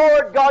admonition of the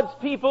Lord, God's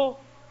people.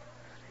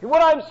 And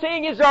what I'm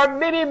saying is there are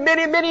many,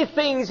 many, many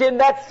things in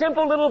that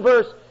simple little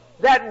verse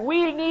that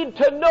we need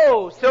to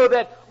know so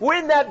that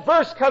when that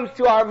verse comes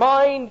to our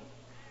mind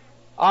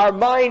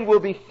will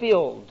be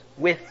filled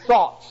with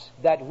thoughts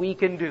that we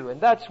can do.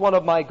 And that's one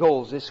of my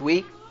goals this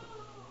week,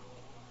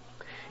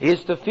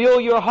 is to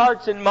fill your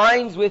hearts and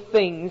minds with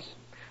things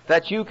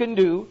that you can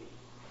do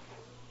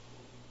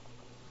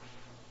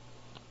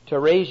to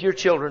raise your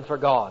children for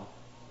God.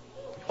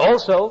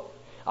 Also,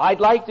 I'd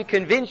like to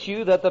convince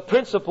you that the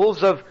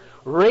principles of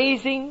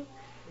raising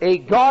a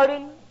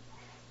garden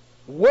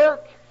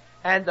work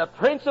and the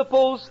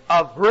principles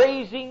of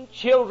raising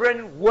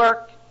children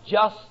work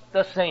just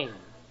the same.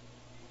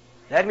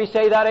 Let me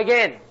say that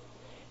again.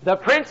 The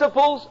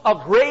principles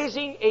of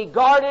raising a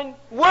garden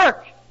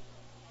work,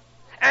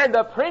 and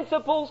the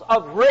principles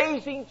of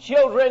raising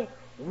children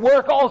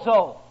work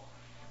also.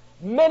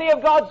 Many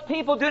of God's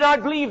people do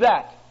not believe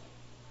that.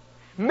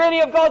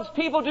 Many of God's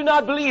people do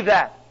not believe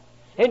that.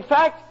 In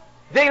fact,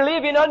 they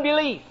live in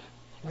unbelief.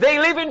 They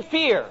live in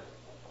fear.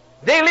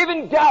 They live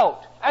in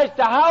doubt as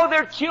to how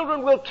their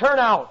children will turn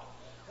out.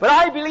 But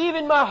I believe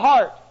in my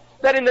heart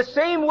that in the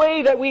same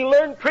way that we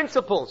learn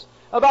principles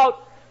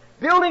about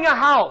building a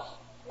house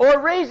or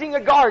raising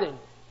a garden,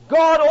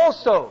 God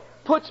also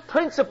puts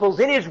principles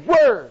in His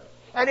Word.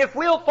 And if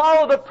we'll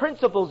follow the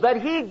principles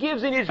that He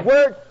gives in His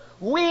Word,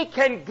 we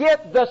can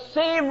get the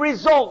same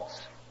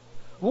results.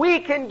 We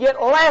can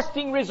get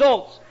lasting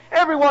results.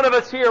 Every one of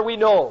us here, we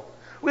know.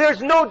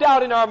 There's no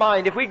doubt in our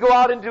mind. If we go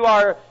out into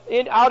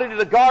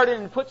the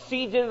garden and put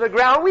seeds into the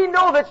ground, we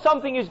know that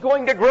something is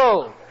going to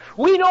grow.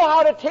 We know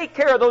how to take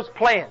care of those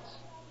plants.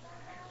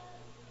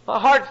 My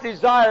heart's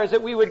desire is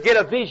that we would get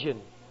a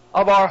vision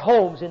of our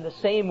homes in the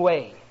same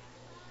way.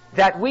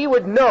 That we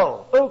would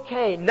know,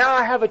 okay, now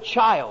I have a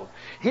child.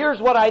 Here's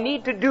what I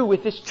need to do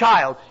with this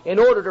child in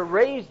order to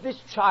raise this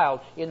child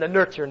in the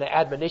nurture and the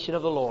admonition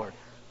of the Lord.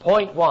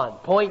 Point 1,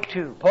 point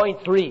 2,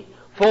 point 3,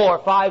 4,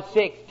 5,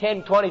 6,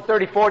 10, 20,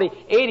 30, 40,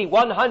 80,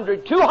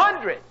 100,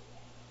 200.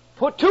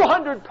 Put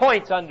 200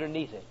 points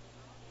underneath it.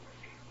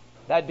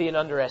 That'd be an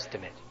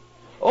underestimate.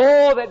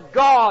 Oh, that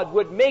God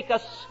would make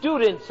us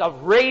students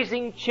of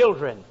raising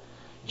children,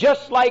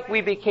 just like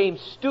we became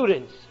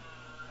students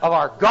of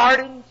our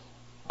gardens,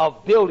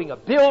 of building a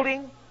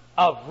building,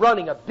 of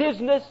running a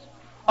business,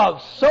 of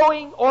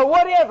sowing, or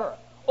whatever.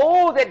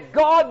 Oh, that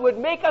God would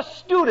make us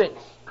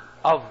students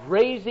of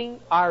raising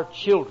our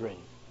children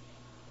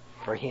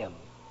for Him.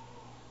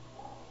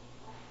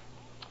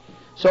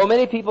 So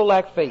many people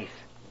lack faith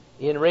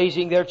in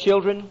raising their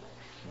children,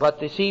 but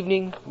this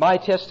evening my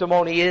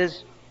testimony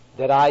is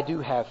that I do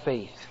have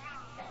faith.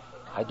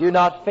 I do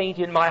not faint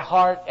in my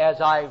heart as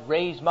I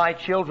raise my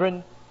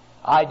children.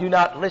 I do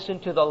not listen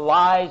to the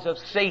lies of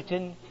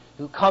Satan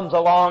who comes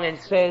along and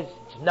says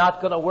it's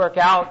not going to work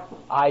out.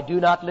 I do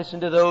not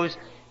listen to those.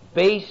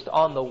 Based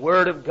on the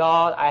Word of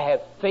God, I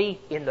have faith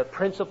in the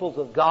principles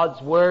of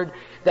God's Word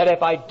that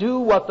if I do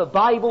what the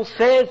Bible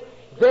says,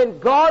 then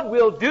God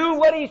will do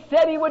what He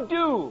said He would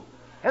do.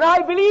 And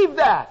I believe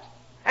that.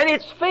 And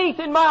it's faith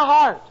in my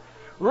heart.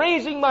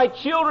 Raising my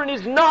children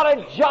is not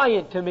a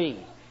giant to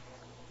me.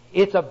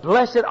 It's a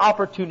blessed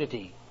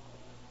opportunity.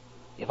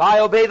 If I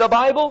obey the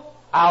Bible,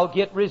 I'll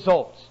get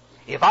results.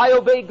 If I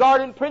obey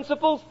garden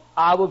principles,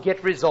 I will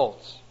get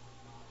results.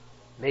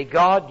 May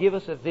God give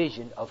us a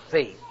vision of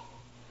faith,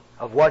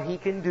 of what He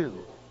can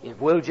do if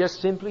we'll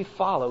just simply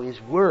follow His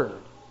Word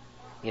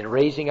in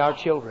raising our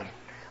children.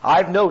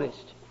 I've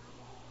noticed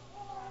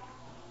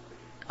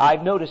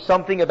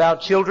something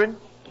about children.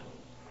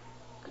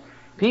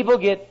 People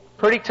get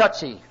pretty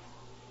touchy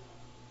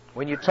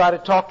when you try to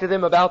talk to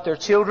them about their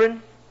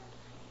children.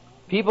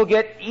 People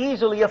get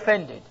easily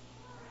offended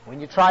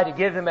when you try to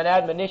give them an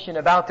admonition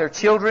about their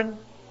children.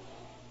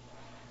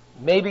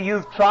 Maybe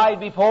you've tried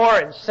before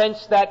and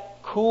sensed that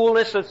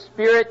coolness of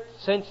spirit,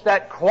 sensed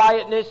that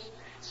quietness,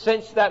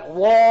 sensed that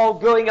wall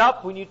going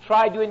up when you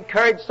tried to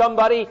encourage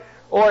somebody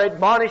or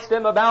admonish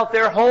them about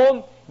their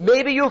home.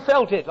 Maybe you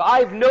felt it.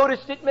 I've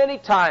noticed it many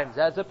times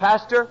as a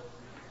pastor.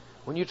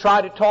 When you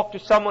try to talk to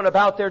someone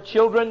about their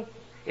children,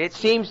 it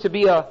seems to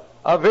be a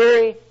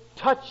very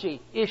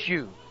touchy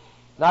issue.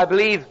 And I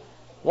believe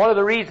one of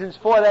the reasons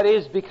for that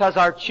is because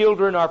our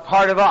children are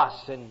part of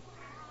us.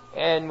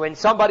 And when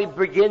somebody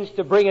begins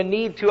to bring a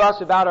need to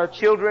us about our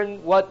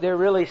children, what they're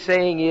really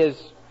saying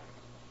is,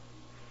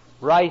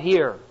 right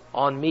here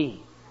on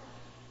me.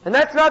 And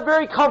that's not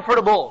very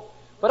comfortable.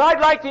 But I'd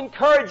like to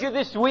encourage you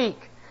this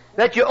week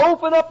that you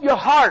open up your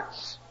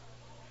hearts.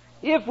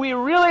 If we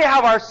really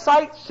have our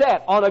sights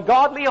set on a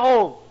godly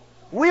home,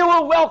 we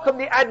will welcome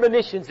the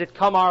admonitions that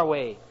come our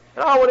way.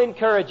 And I want to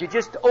encourage you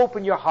just to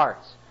open your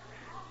hearts.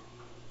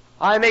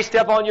 I may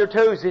step on your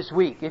toes this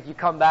week if you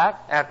come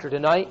back after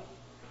tonight.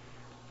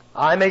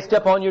 I may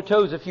step on your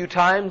toes a few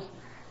times,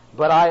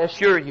 but I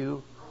assure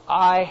you,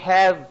 I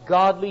have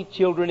godly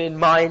children in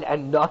mind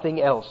and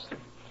nothing else.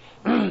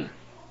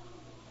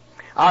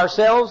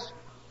 Ourselves,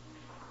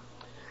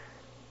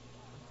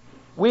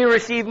 we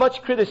receive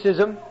much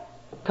criticism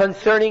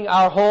concerning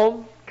our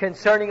home,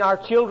 concerning our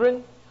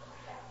children.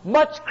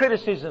 Much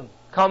criticism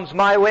comes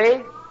my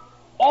way.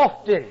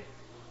 Often.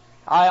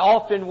 I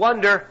often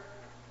wonder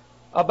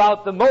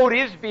about the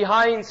motives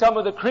behind some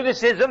of the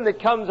criticism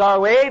that comes our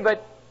way,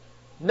 but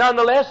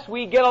nonetheless,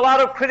 we get a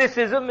lot of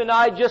criticism, and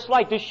I'd just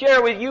like to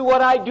share with you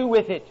what I do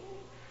with it.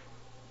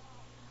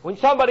 When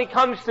somebody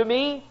comes to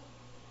me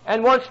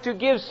and wants to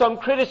give some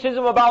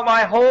criticism about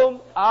my home,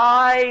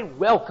 I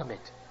welcome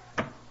it.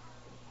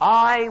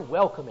 I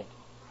welcome it.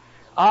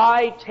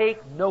 I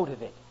take note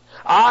of it.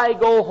 I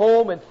go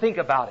home and think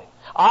about it.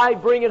 I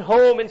bring it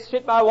home and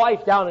sit my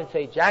wife down and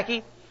say,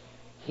 Jackie,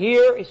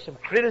 here is some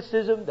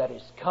criticism that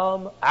has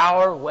come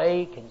our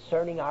way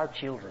concerning our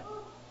children.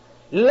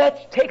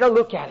 Let's take a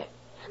look at it.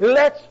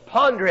 Let's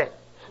ponder it.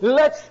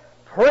 Let's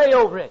pray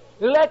over it.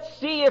 Let's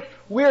see if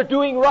we're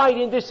doing right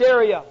in this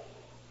area.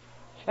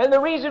 And the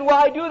reason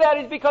why I do that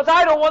is because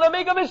I don't want to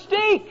make a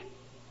mistake.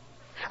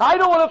 I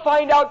don't want to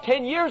find out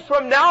 10 years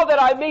from now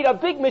that I made a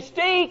big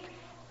mistake.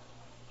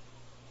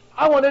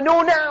 I want to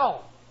know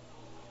now.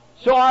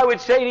 So I would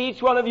say to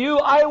each one of you,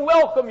 I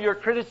welcome your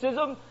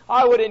criticism.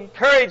 I would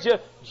encourage a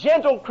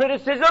gentle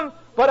criticism,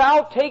 but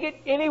I'll take it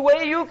any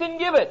way you can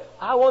give it.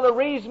 I want to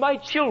raise my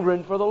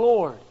children for the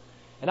Lord.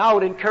 And I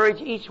would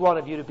encourage each one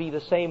of you to be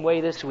the same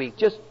way this week.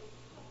 Just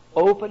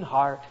open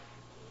heart,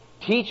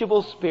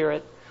 teachable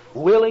spirit,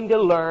 willing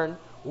to learn,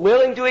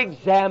 willing to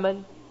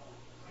examine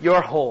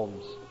your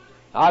homes.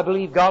 I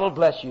believe God will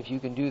bless you if you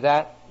can do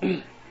that.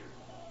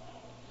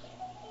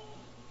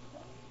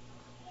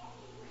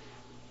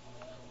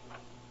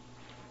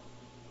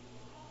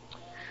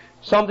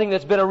 Something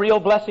that's been a real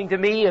blessing to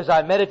me as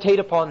I meditate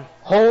upon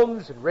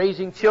homes and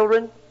raising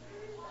children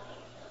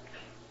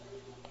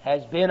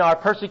has been our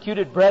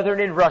persecuted brethren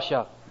in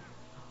Russia.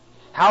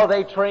 How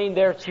they train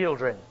their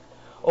children.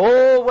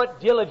 Oh, what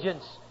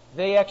diligence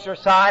they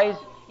exercise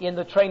in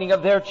the training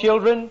of their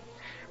children.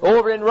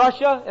 Over in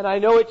Russia, and I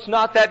know it's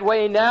not that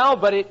way now,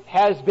 but it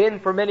has been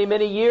for many,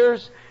 many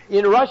years.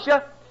 In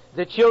Russia,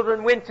 the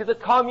children went to the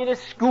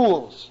communist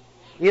schools.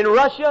 In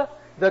Russia,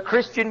 the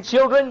Christian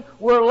children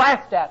were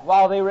laughed at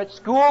while they were at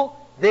school.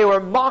 They were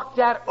mocked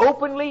at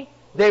openly.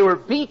 They were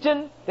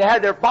beaten. They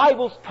had their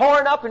Bibles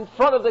torn up in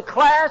front of the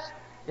class.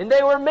 And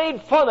they were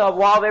made fun of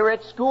while they were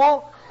at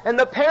school. And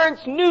the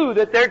parents knew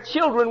that their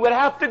children would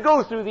have to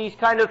go through these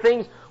kind of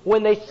things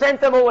when they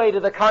sent them away to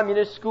the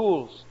communist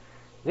schools.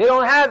 They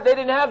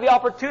didn't have the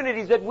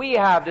opportunities that we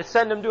have to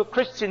send them to a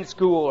Christian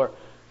school or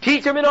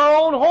teach them in our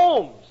own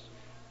homes.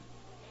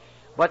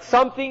 But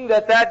something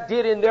that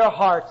did in their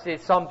hearts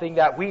is something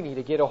that we need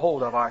to get a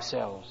hold of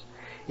ourselves.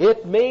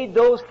 It made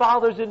those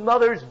fathers and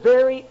mothers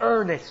very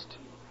earnest.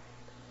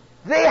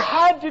 They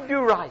had to do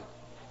right.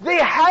 They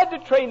had to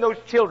train those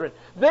children.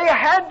 They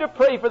had to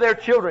pray for their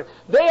children.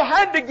 They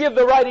had to give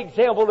the right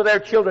example to their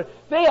children.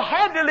 They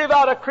had to live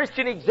out a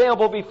Christian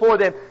example before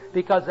them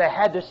because they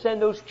had to send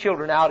those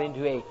children out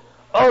into a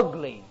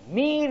ugly,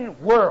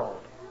 mean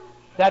world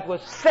that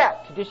was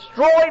set to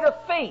destroy the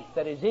faith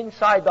that is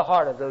inside the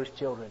heart of those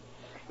children.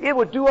 It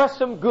would do us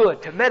some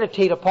good to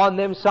meditate upon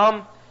them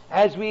some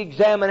as we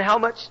examine how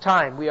much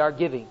time we are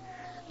giving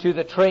to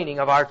the training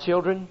of our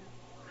children.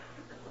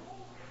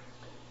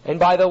 And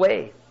by the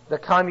way, the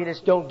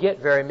communists don't get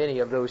very many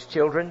of those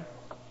children.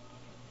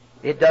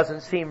 It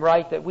doesn't seem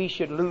right that we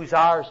should lose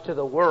ours to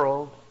the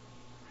world,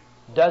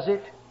 does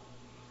it?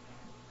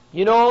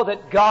 You know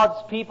that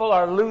God's people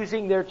are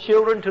losing their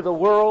children to the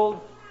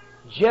world.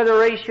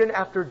 Generation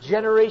after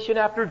generation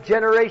after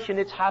generation,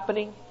 it's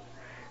happening.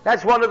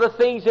 That's one of the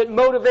things that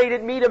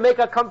motivated me to make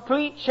a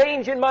complete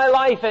change in my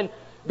life and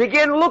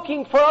begin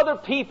looking for other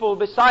people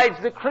besides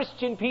the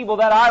Christian people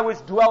that I was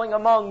dwelling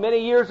among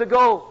many years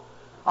ago.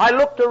 I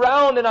looked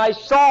around and I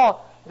saw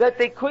that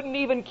they couldn't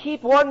even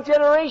keep one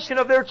generation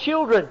of their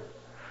children.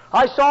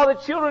 I saw the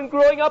children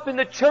growing up in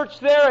the church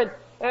there,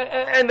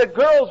 and the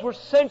girls were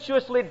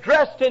sensuously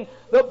dressed, and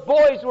the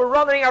boys were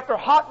running after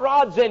hot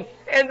rods, and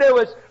there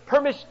was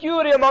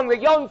promiscuity among the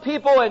young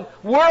people, and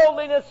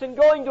worldliness, and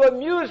going to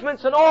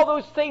amusements, and all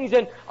those things.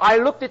 And I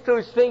looked at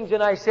those things,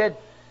 and I said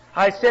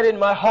in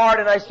my heart,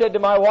 and I said to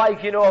my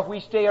wife, you know, if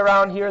we stay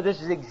around here,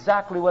 this is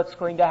exactly what's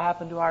going to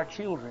happen to our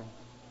children.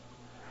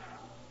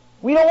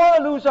 We don't want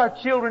to lose our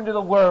children to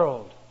the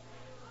world.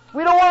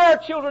 We don't want our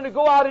children to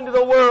go out into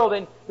the world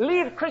and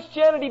leave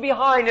Christianity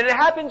behind. And it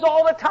happens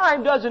all the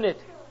time, doesn't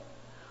it?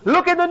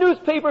 Look in the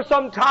newspaper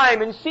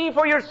sometime and see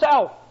for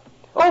yourself.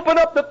 Open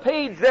up the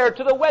page there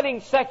to the wedding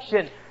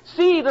section.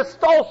 See the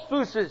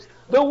Stoltzfuses,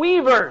 the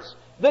Weavers,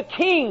 the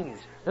Kings,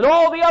 and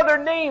all the other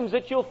names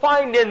that you'll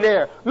find in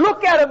there.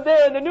 Look at them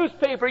there in the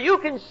newspaper. You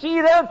can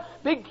see them.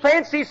 Big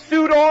fancy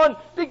suit on,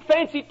 big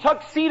fancy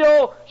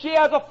tuxedo. She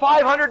has a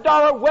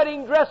 $500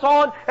 wedding dress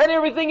on, and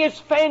everything is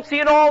fancy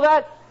and all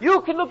that.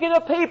 You can look in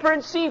a paper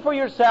and see for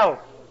yourself.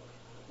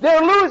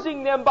 They're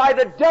losing them by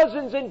the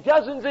dozens and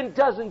dozens and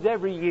dozens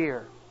every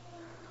year.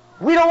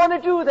 We don't want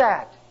to do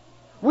that.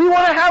 We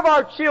want to have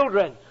our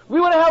children.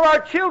 We want to have our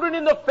children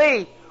in the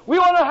faith. We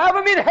want to have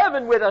them in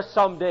heaven with us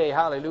someday.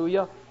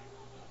 Hallelujah.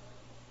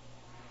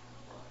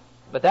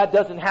 But that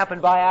doesn't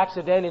happen by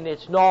accident, and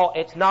it's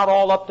not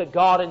all up to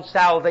God and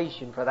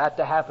salvation for that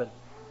to happen.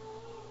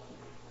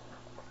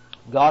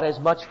 God has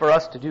much for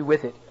us to do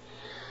with it.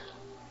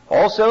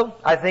 Also,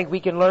 I think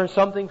we can learn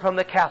something from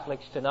the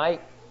Catholics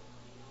tonight.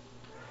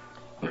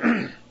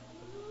 Do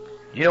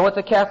you know what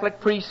the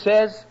Catholic priest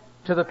says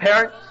to the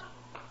parents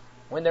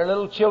when their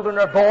little children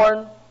are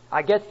born?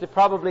 I guess they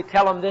probably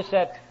tell them this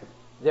at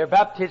their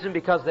baptism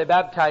because they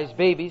baptize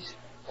babies.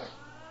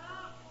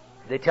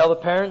 They tell the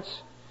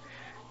parents,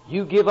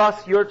 you give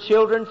us your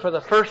children for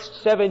the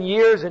first 7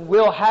 years and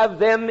we'll have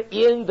them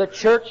in the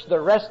church the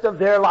rest of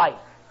their life.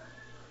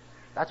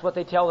 That's what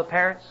they tell the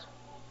parents.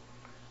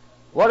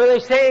 What are they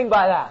saying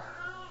by that?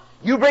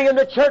 You bring them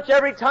to church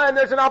every time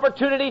there's an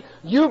opportunity.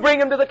 You bring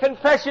them to the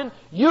confession.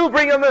 You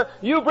bring them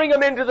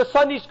into the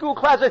Sunday school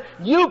classes.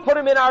 You put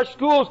them in our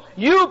schools.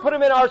 You put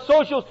them in our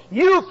socials.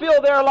 You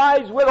fill their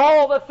lives with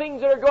all the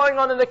things that are going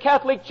on in the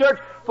Catholic Church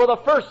for the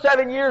first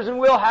 7 years, and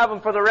we'll have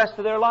them for the rest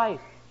of their life.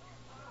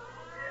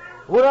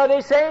 What are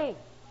they saying?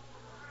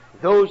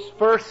 Those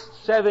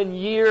first 7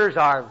 years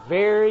are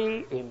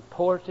very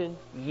important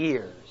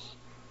years.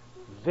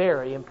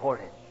 Very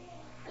important.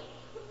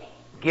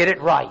 Get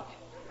it right.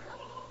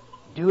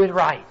 Do it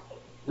right.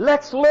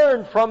 Let's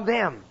learn from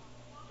them.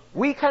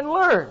 We can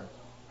learn.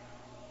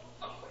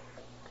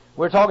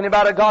 We're talking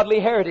about a godly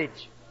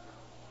heritage.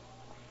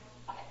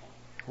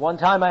 One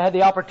time I had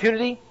the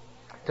opportunity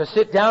to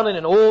sit down in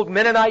an old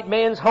Mennonite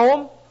man's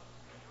home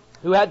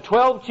who had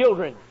 12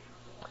 children.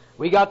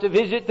 We got to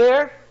visit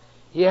there.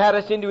 He had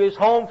us into his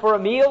home for a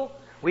meal.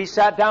 We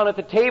sat down at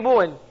the table,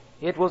 and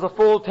it was a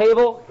full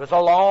table. It was a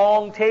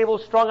long table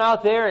strung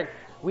out there, and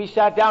we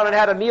sat down and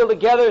had a meal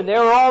together, and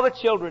there were all the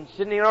children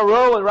sitting in a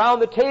row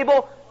around the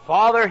table,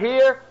 father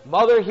here,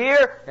 mother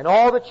here, and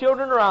all the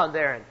children around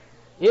there. And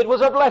it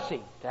was a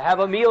blessing to have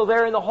a meal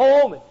there in the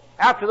home. And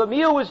after the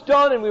meal was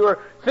done and we were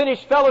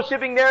finished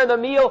fellowshipping there in the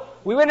meal,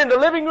 we went in the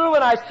living room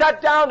and I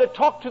sat down to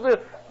talk to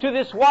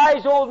this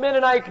wise old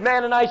Mennonite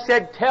man, and I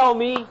said, tell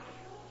me,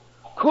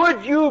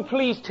 could you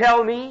please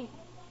tell me,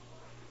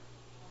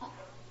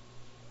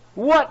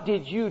 what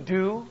did you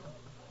do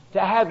to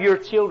have your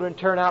children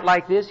turn out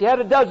like this? He had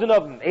a dozen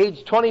of them,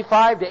 age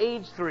 25 to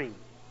age 3.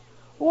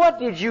 What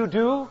did you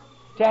do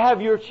to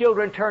have your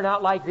children turn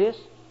out like this?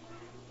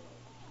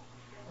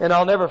 And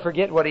I'll never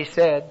forget what he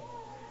said.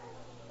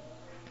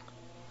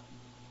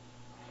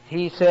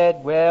 He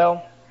said,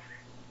 well,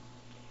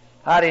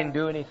 I didn't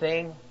do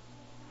anything.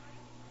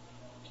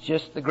 It's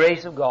just the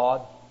grace of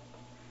God.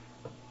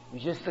 It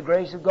was just the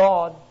grace of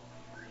God.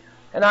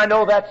 And I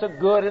know that's a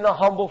good and a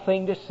humble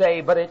thing to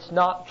say, but it's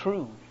not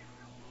true.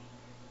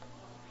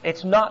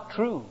 It's not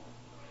true.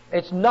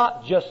 It's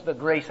not just the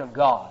grace of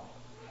God.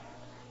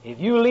 If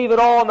you leave it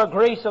all on the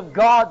grace of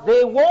God,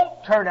 they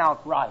won't turn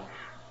out right.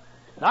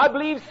 And I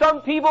believe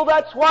some people,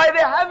 that's why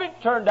they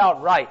haven't turned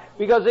out right,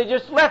 because they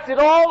just left it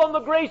all on the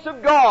grace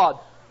of God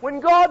when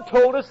God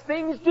told us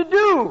things to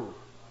do.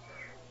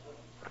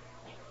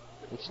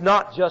 It's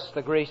not just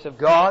the grace of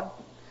God.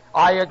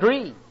 I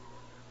agree.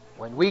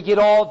 When we get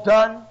all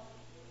done,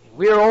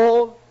 we're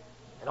old,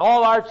 and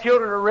all our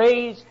children are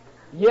raised,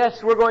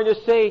 yes, we're going to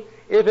say,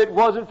 if it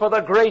wasn't for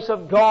the grace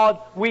of God,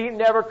 we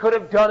never could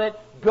have done it.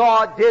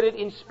 God did it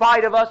in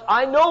spite of us.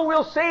 I know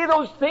we'll say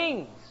those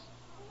things.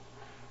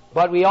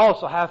 But we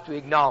also have to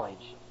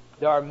acknowledge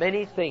there are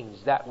many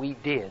things that we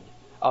did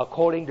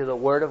according to the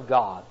Word of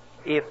God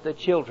if the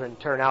children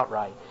turn out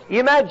right.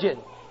 Imagine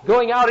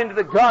going out into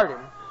the garden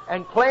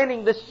and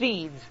planting the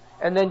seeds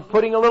and then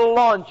putting a little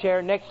lawn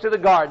chair next to the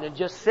garden and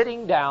just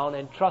sitting down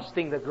and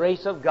trusting the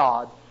grace of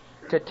God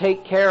to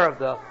take care of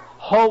the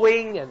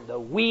hoeing and the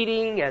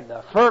weeding and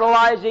the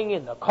fertilizing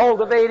and the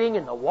cultivating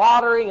and the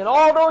watering and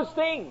all those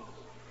things.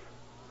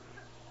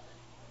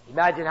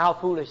 Imagine how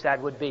foolish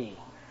that would be.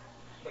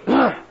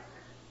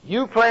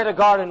 You plant a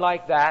garden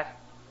like that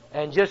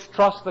and just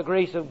trust the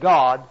grace of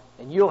God,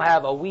 and you'll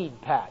have a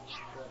weed patch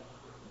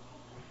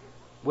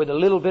with a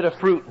little bit of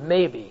fruit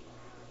maybe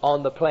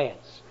on the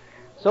plants.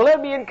 So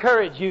let me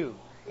encourage you.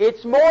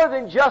 It's more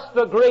than just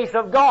the grace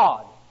of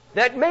God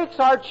that makes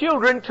our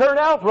children turn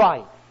out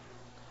right.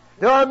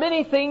 There are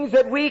many things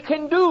that we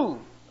can do.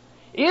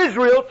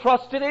 Israel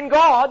trusted in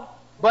God,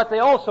 but they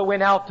also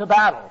went out to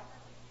battle.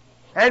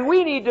 And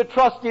we need to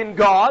trust in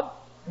God,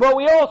 but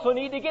we also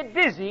need to get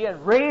busy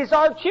and raise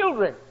our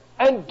children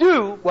and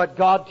do what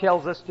God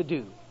tells us to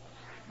do.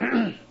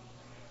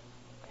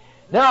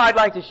 Now I'd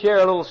like to share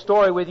a little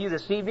story with you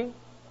this evening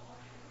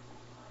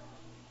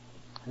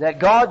that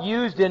God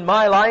used in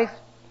my life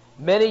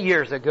many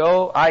years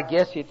ago. I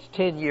guess it's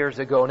 10 years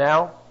ago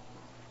now.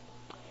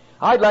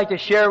 I'd like to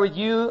share with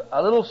you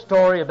a little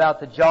story about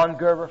the John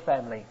Gerber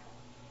family.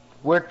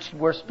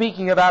 We're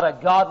speaking about a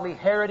godly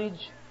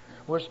heritage.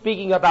 We're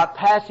speaking about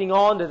passing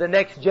on to the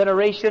next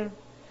generation.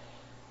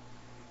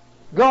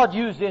 God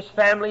used this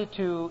family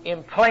to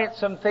implant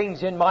some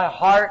things in my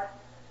heart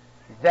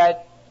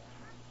that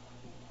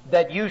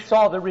you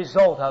saw the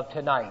result of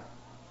tonight.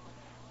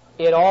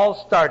 It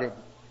all started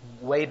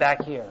way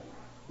back here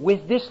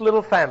with this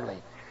little family,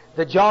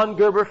 the John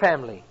Gerber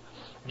family.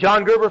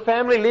 John Gerber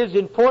family lives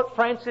in Fort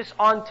Francis,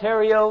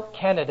 Ontario,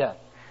 Canada.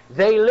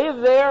 They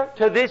live there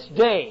to this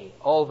day,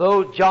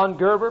 although John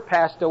Gerber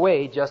passed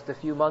away just a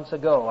few months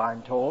ago,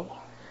 I'm told.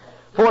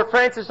 Fort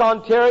Francis,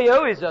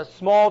 Ontario is a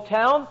small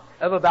town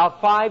of about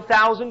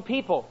 5,000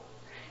 people.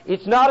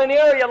 It's not an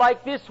area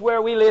like this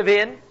where we live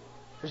in.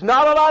 There's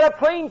not a lot of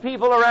plain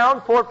people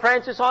around Fort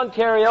Francis,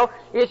 Ontario.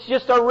 It's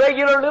just a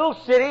regular little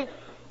city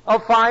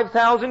of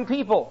 5,000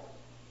 people.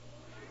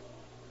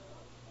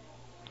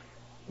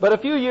 But a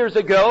few years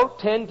ago,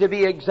 10 to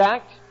be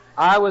exact,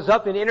 I was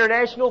up in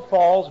International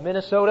Falls,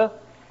 Minnesota,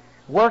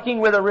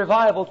 working with a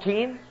revival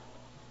team.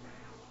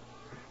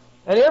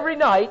 And every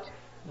night,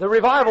 the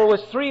revival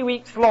was 3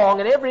 weeks long,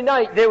 and every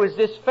night there was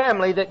this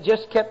family that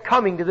just kept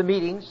coming to the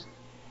meetings.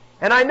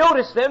 And I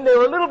noticed them, they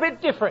were a little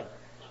bit different.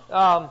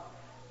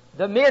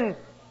 The men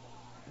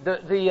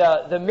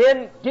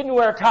didn't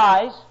wear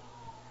ties.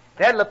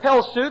 They had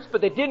lapel suits,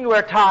 but they didn't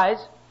wear ties.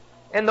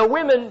 And the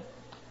women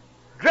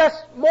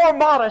dressed more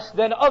modest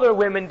than other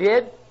women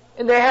did.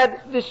 And they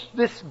had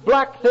this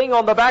black thing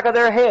on the back of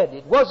their head.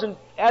 It wasn't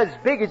as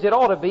big as it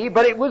ought to be,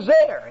 but it was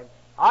there. And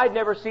I'd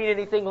never seen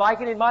anything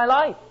like it in my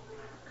life.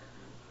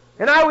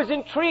 And I was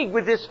intrigued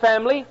with this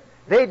family.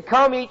 They'd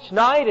come each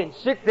night and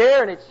sit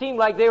there, and it seemed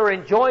like they were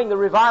enjoying the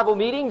revival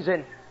meetings.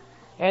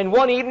 And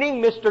one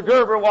evening, Mr.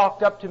 Gerber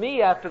walked up to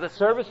me after the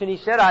service, and he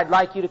said, "I'd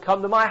like you to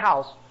come to my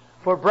house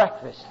for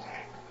breakfast.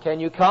 Can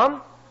you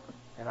come?"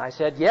 And I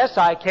said, "Yes,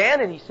 I can."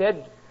 And he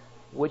said,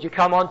 "Would you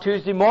come on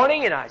Tuesday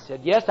morning?" And I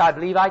said, "Yes, I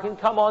believe I can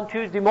come on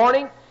Tuesday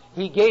morning."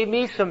 He gave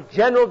me some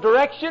general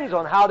directions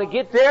on how to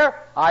get there.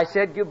 I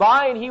said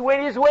goodbye, and he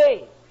went his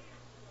way.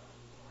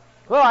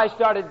 Well, I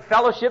started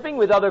fellowshipping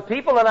with other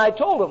people, and I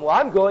told them, "Well,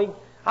 I'm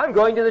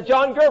going to the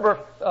John Gerber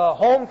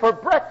home for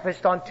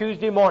breakfast on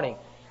Tuesday morning."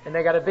 And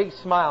they got a big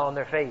smile on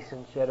their face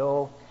and said,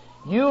 "Oh,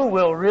 you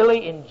will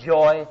really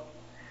enjoy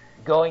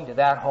going to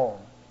that home."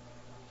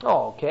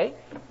 Oh, okay,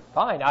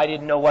 fine. I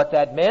didn't know what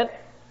that meant.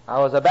 I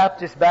was a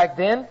Baptist back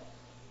then.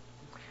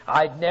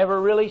 I'd never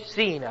really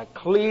seen a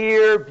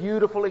clear,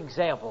 beautiful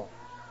example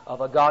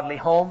of a godly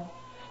home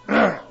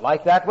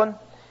like that one.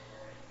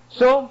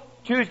 So,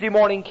 Tuesday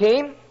morning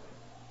came,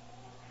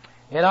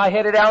 and I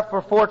headed out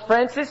for Fort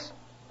Francis.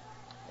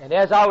 And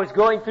as I was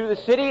going through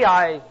the city,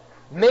 I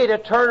made a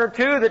turn or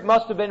two that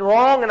must have been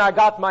wrong, and I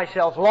got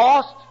myself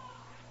lost.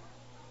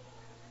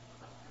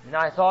 And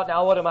I thought,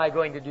 now what am I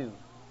going to do?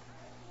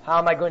 How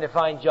am I going to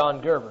find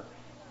John Gerber?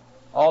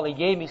 All he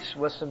gave me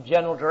was some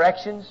general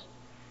directions.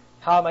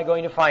 How am I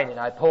going to find it?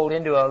 I pulled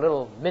into a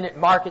little minute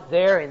market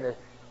there in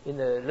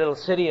the little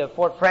city of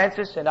Fort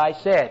Francis, and I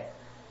said,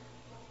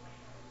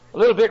 a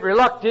little bit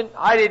reluctant,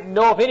 I didn't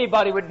know if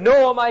anybody would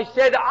know him, I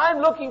said, "I'm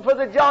looking for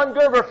the John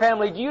Gerber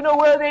family. Do you know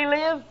where they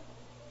live?"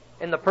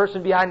 And the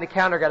person behind the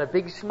counter got a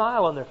big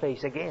smile on their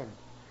face again.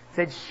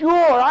 Said,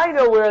 "Sure, I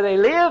know where they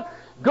live.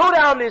 Go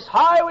down this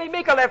highway,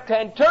 make a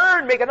left-hand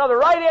turn, make another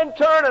right-hand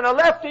turn, and a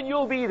left, and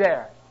you'll be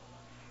there."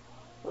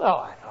 Well,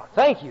 I thought,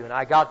 thank you. And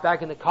I got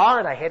back in the car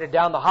and I headed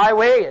down the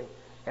highway, and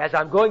as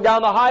I'm going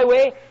down the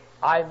highway,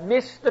 I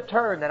missed the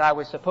turn that I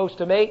was supposed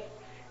to make.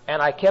 And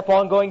I kept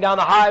on going down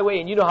the highway,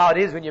 and you know how it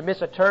is when you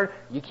miss a turn.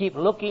 You keep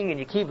looking and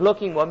you keep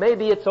looking. Well,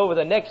 maybe it's over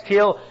the next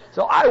hill.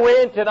 So I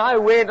went and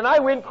I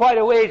went quite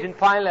a ways, and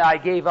finally I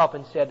gave up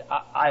and said,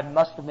 I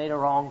must have made a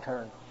wrong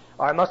turn,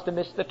 or I must have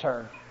missed the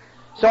turn.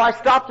 So I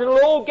stopped at a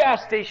little old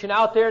gas station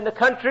out there in the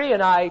country,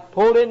 and I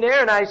pulled in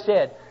there and I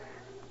said,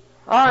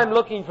 I'm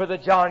looking for the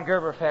John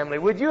Gerber family.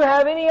 Would you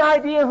have any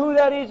idea who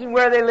that is and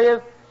where they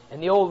live?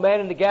 And the old man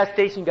in the gas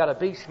station got a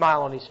big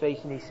smile on his face,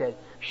 and he said,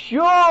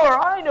 sure,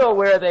 I know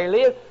where they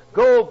live.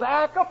 Go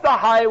back up the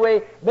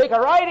highway, make a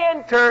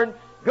right-hand turn,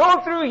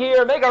 go through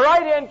here, make a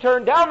right-hand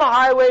turn down the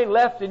highway and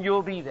left, and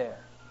you'll be there.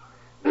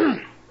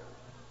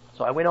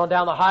 So I went on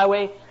down the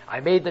highway, I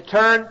made the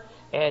turn,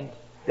 and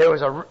there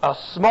was a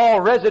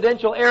small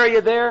residential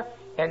area there,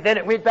 and then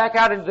it went back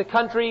out into the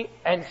country,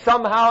 and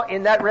somehow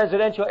in that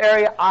residential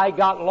area I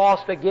got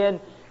lost again.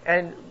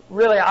 And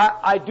really,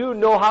 I do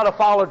know how to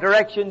follow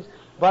directions,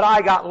 but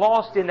I got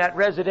lost in that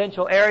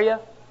residential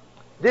area.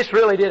 This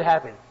really did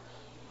happen.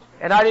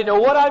 And I didn't know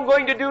what I'm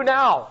going to do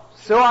now.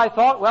 So I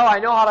thought, well, I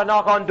know how to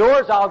knock on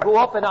doors. I'll go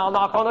up and I'll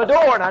knock on a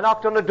door. And I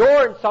knocked on the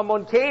door and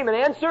someone came and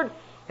answered.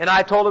 And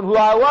I told them who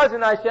I was,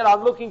 and I said,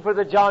 I'm looking for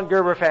the John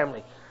Gerber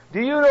family. Do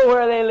you know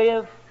where they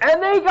live?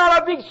 And they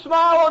got a big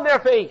smile on their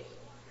face.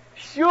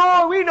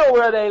 Sure, we know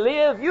where they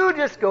live. You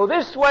just go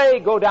this way,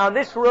 go down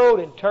this road,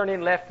 and turn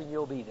in left, and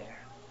you'll be there.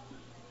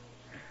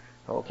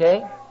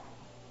 Okay?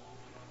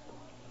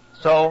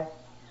 So,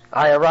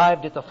 I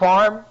arrived at the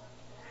farm.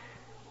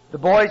 The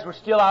boys were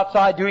still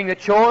outside doing the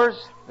chores.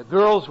 The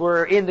girls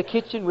were in the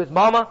kitchen with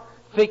Mama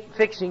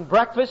fixing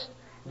breakfast.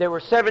 There were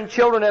 7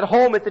 children at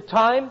home at the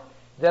time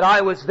that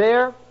I was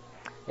there.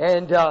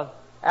 And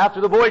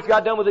after the boys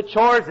got done with the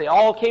chores, they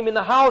all came in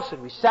the house,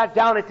 and we sat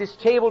down at this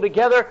table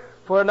together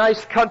for a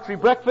nice country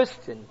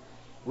breakfast. And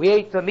we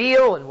ate the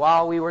meal, and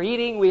while we were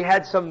eating, we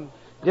had some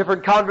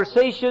different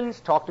conversations,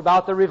 talked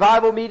about the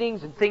revival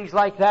meetings and things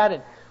like that.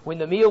 And when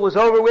the meal was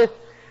over with,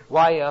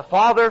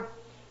 Father,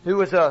 who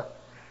was a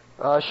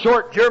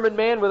short German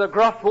man with a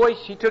gruff voice,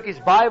 he took his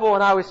Bible,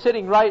 and I was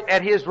sitting right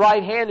at his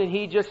right hand, and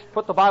he just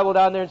put the Bible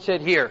down there and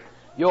said, here,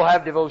 you'll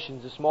have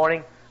devotions this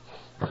morning.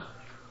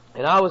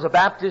 And I was a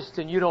Baptist,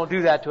 and you don't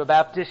do that to a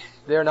Baptist.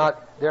 They're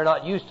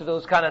not used to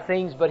those kind of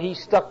things, but he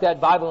stuck that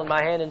Bible in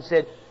my hand and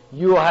said,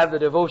 you'll have the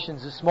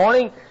devotions this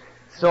morning.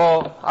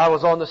 So I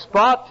was on the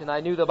spot, and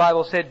I knew the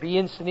Bible said, be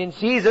instant in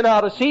season,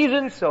 out of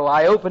season. So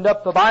I opened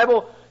up the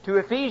Bible to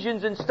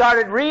Ephesians and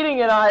started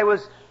reading, and I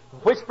was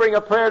whispering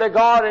a prayer to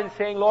God and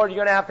saying, Lord, you're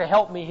going to have to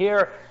help me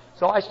here.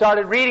 So I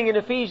started reading in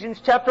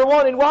Ephesians chapter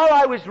 1, and while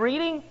I was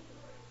reading,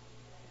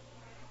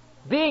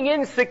 being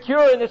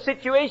insecure in the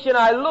situation,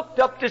 I looked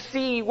up to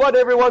see what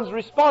everyone's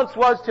response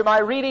was to my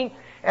reading,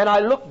 and I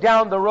looked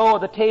down the row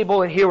of the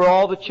table, and here were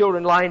all the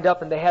children lined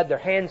up, and they had their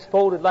hands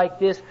folded like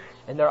this,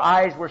 and their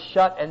eyes were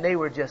shut, and they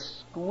were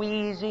just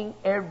squeezing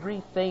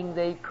everything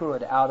they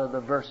could out of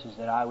the verses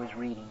that I was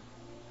reading.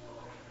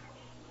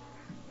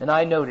 And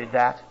I noted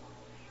that.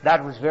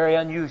 That was very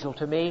unusual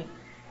to me.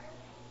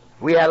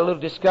 We had a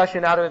little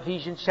discussion out of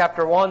Ephesians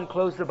chapter 1,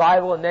 closed the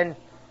Bible, and then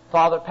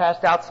Father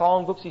passed out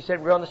songbooks. He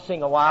said, we're going to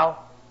sing a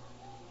while.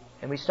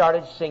 And we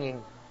started singing.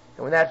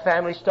 And when that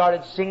family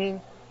started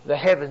singing, the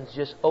heavens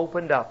just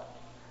opened up.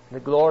 And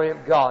the glory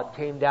of God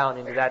came down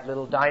into that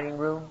little dining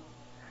room.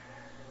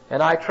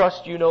 And I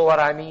trust you know what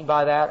I mean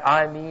by that.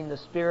 I mean the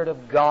Spirit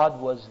of God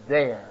was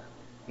there.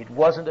 It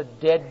wasn't a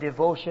dead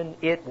devotion.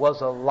 It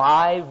was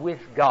alive with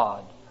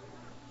God.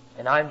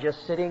 And I'm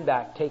just sitting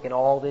back taking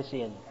all this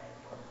in.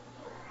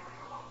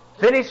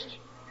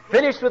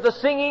 Finished with the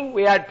singing.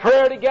 We had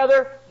prayer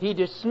together. He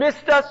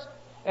dismissed us.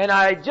 And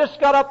I just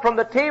got up from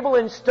the table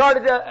and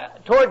started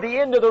toward the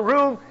end of the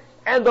room.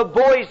 And the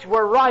boys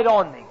were right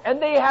on me.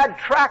 And they had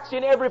tracts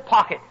in every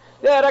pocket.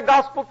 They had a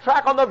gospel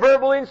tract on the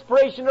verbal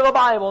inspiration of the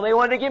Bible, and they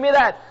wanted to give me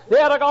that. They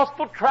had a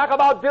gospel tract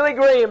about Billy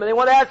Graham, and they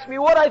wanted to ask me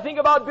what I think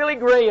about Billy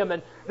Graham.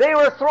 And they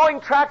were throwing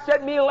tracts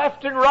at me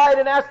left and right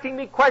and asking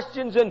me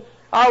questions, and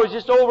I was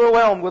just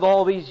overwhelmed with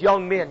all these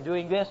young men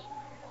doing this.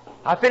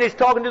 I finished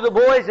talking to the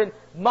boys, and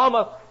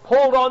Mama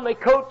pulled on my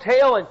coat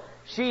tail, and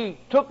she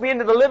took me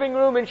into the living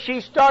room, and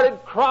she started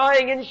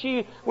crying, and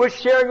she was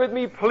sharing with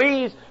me,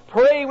 please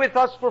pray with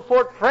us for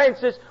Fort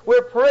Francis.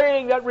 We're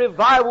praying that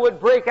revival would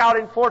break out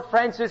in Fort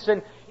Francis.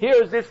 And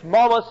here's this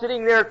Mama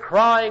sitting there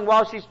crying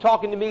while she's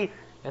talking to me,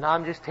 and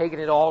I'm just taking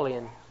it all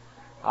in.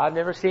 I've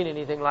never seen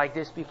anything like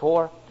this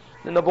before.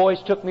 Then the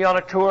boys took me on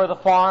a tour of the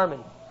farm,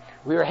 and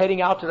we were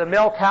heading out to the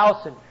milk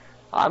house, and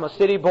I'm a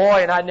city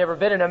boy, and I'd never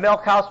been in a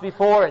milk house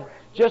before, and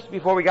just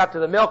before we got to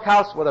the milk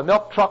house, where the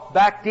milk truck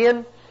backed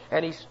in,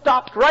 and he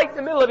stopped right in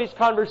the middle of his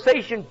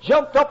conversation,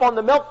 jumped up on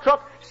the milk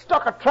truck,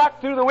 stuck a tract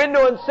through the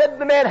window, and said to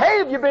the man, hey,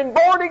 have you been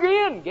born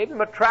again? Gave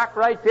him a tract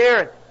right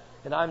there,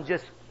 and I'm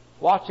just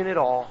watching it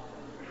all,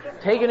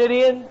 taking it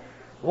in,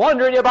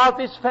 wondering about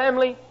this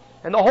family.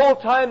 And the whole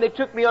time they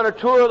took me on a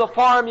tour of the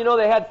farm. You know,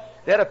 they had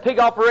They had a pig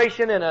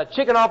operation and a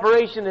chicken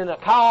operation and a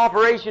cow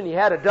operation. He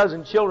had a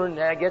dozen children,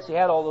 and I guess he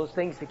had all those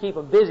things to keep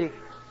them busy.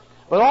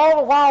 But all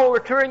the while we were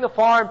touring the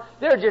farm,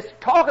 they were just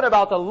talking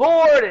about the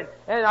Lord,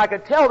 and I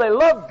could tell they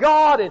loved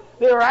God, and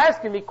they were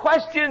asking me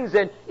questions,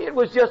 and it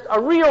was just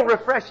a real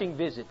refreshing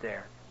visit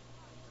there.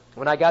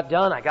 When I got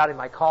done, I got in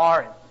my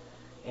car,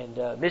 and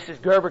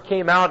Mrs. Gerber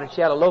came out, and she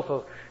had a loaf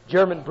of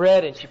German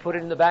bread, and she put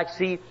it in the back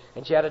seat,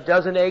 and she had a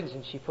dozen eggs,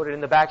 and she put it in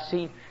the back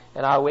seat,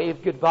 and I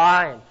waved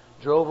goodbye and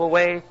drove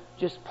away,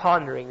 just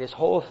pondering this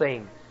whole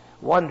thing,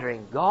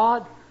 wondering,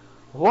 God,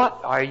 what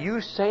are you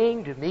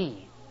saying to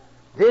me?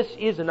 This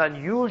is an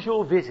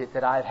unusual visit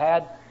that I've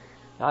had.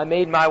 I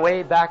made my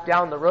way back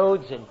down the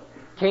roads and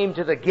came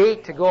to the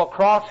gate to go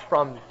across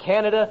from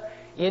Canada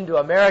into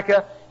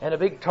America, and a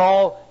big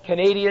tall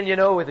Canadian,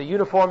 with a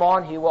uniform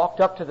on, he walked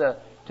up to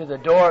the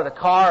door of the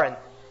car, and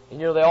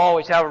they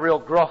always have a real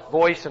gruff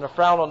voice and a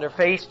frown on their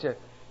face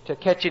to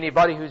catch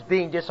anybody who's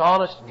being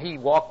dishonest. And he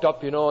walked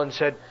up, and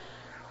said,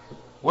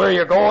 "Where are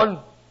you going?"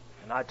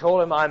 And I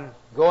told him I'm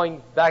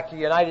going back to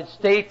the United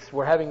States.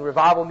 We're having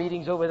revival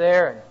meetings over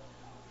there.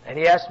 And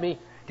he asked me,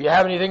 "Do you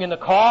have anything in the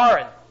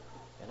car?"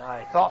 And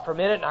I thought for a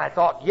minute, and I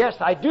thought, yes,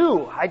 I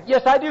do.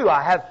 Yes, I do.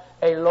 I have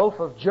a loaf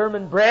of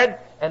German bread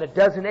and a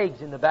dozen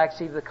eggs in the back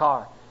seat of the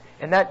car.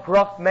 And that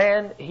gruff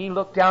man, he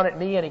looked down at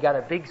me, and he got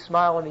a big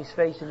smile on his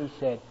face, and he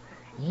said,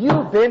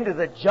 "You've been to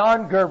the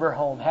John Gerber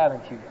home,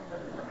 haven't you?"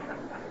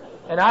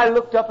 And I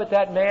looked up at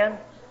that man.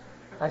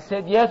 I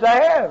said, "Yes,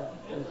 I have."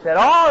 He said,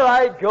 "All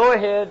right, go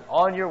ahead,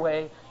 on your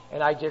way."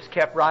 And I just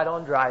kept right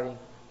on driving,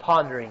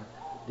 pondering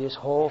this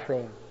whole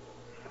thing.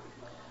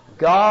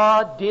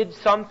 God did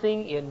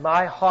something in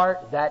my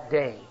heart that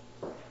day.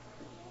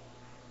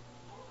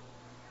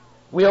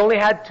 We only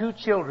had 2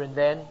 children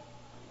then,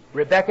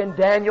 Rebecca and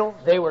Daniel.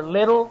 They were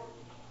little.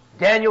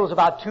 Daniel was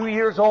about 2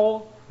 years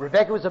old.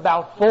 Rebecca was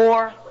about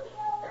 4.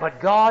 But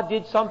God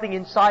did something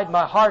inside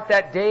my heart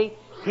that day.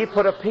 He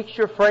put a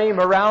picture frame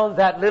around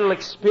that little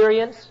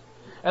experience.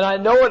 And I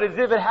know it as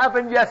if it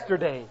happened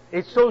yesterday.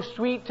 It's so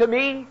sweet to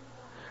me.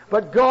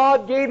 But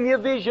God gave me a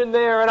vision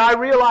there, and I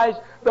realized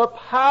the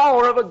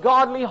power of a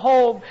godly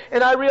home.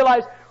 And I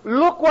realized,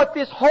 look what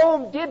this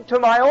home did to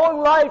my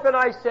own life. And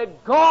I said,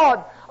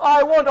 God,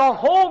 I want a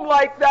home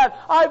like that.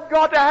 I've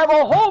got to have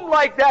a home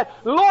like that.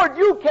 Lord,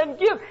 you can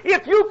give.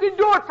 If you can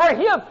do it for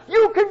Him,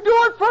 you can do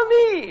it for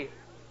me.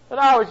 And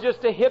I was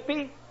just a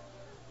hippie.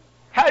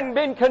 Hadn't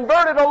been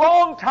converted a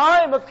long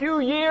time, a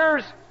few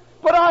years.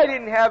 But I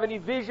didn't have any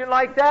vision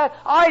like that.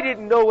 I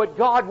didn't know what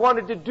God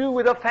wanted to do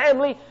with a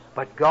family.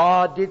 But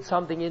God did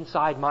something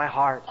inside my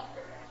heart.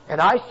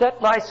 And I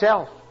set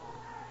myself.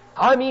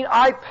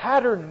 I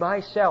patterned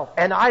myself.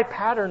 And I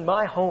patterned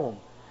my home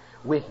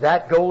with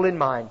that goal in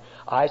mind.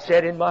 I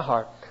said in my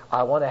heart,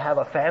 I want to have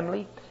a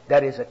family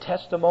that is a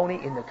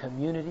testimony in the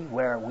community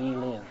where we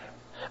live.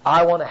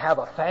 I want to have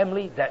a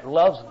family that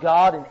loves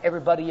God and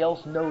everybody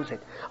else knows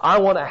it. I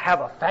want to have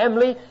a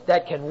family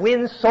that can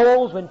win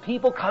souls when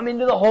people come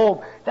into the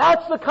home.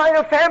 That's the kind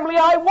of family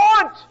I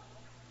want.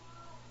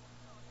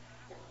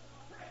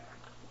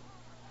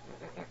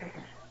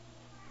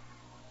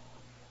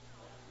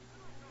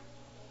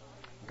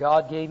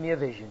 God gave me a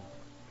vision.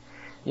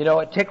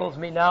 It tickles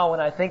me now when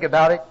I think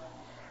about it.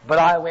 But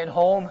I went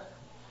home,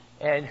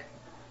 and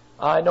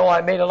I know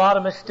I made a lot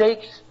of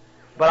mistakes,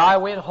 but I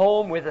went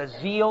home with a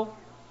zeal.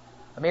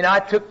 I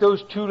took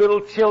those 2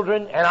 little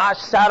children, and I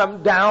sat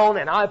them down,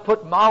 and I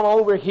put Mama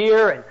over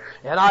here,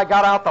 and I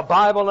got out the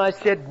Bible, and I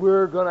said,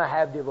 we're going to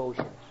have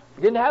devotions.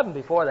 We didn't have them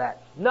before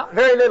that. Not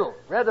very little.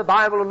 Read the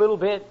Bible a little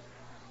bit,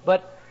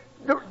 but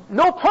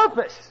no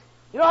purpose.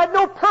 I had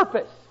no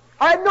purpose.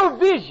 I had no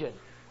vision.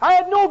 I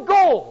had no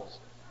goals.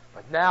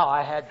 But now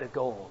I had the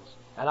goals.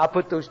 And I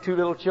put those 2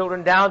 little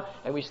children down,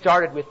 and we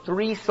started with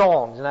 3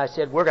 songs. And I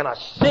said, we're going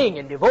to sing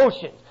in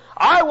devotions.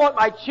 I want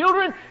my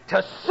children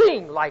to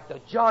sing like the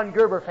John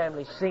Gerber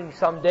family sings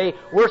someday.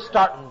 We're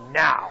starting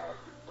now.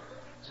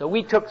 So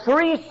we took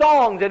 3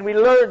 songs and we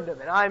learned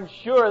them. And I'm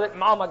sure that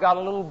Mama got a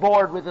little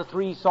bored with the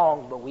 3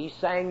 songs. But we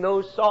sang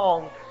those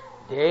songs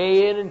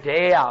day in and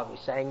day out. We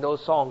sang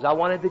those songs. I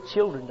wanted the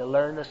children to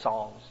learn the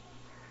songs.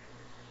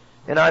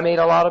 And I made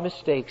a lot of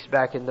mistakes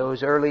back in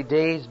those early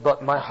days,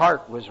 but my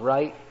heart was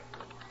right.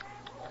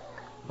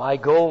 My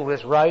goal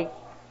was right.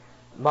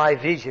 My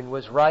vision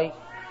was right.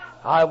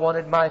 I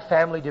wanted my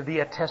family to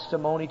be a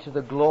testimony to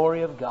the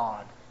glory of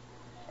God.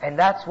 And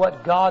that's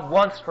what God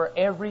wants for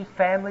every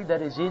family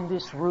that is in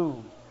this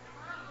room.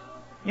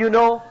 You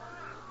know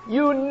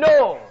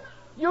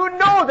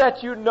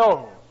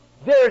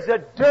there's a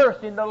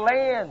dearth in the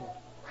land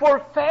for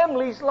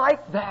families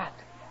like that.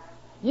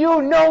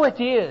 You know it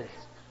is.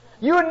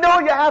 You know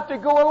you have to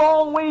go a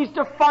long ways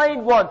to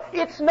find one.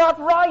 It's not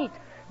right.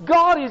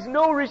 God is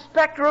no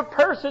respecter of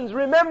persons,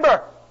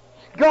 remember.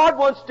 God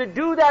wants to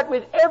do that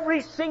with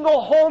every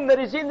single home that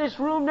is in this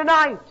room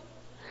tonight.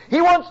 He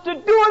wants to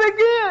do it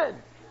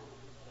again.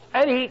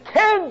 And He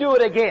can do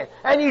it again.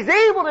 And He's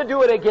able to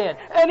do it again.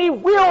 And He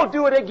will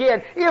do it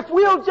again. If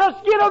we'll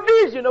just get a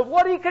vision of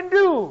what He can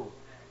do,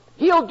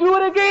 He'll do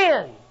it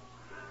again.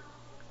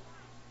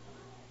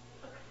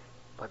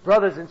 But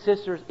brothers and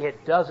sisters,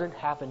 it doesn't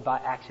happen by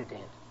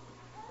accident.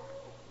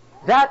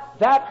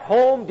 That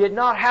home did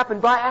not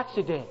happen by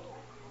accident.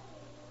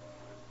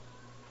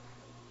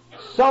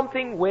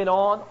 Something went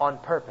on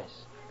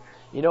purpose.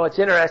 You know, it's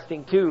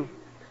interesting too.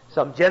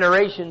 Some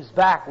generations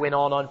back went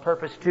on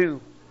purpose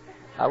too.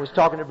 I was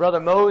talking to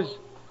Brother Mose,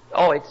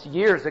 it's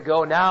years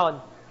ago now,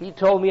 and he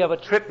told me of a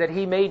trip that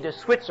he made to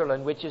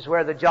Switzerland, which is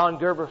where the John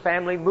Gerber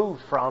family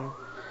moved from.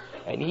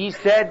 And he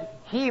said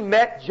he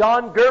met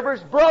John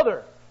Gerber's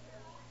brother.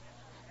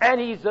 And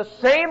he's the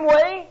same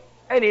way,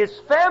 and his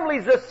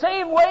family's the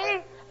same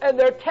way, and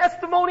their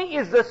testimony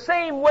is the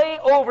same way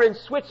over in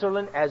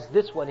Switzerland as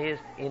this one is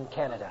in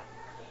Canada.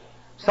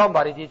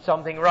 Somebody did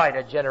something right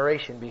a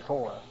generation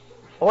before.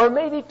 Or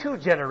maybe 2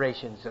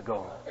 generations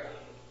ago.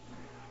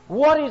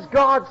 What is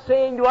God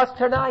saying to us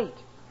tonight?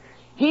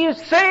 He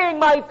is saying,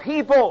 my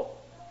people,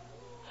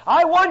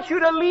 I want you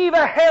to leave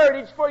a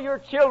heritage for your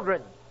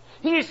children.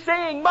 He is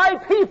saying, my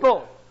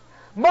people,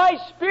 my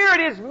Spirit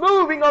is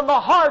moving on the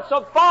hearts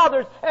of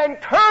fathers and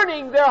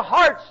turning their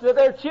hearts to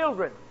their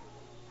children.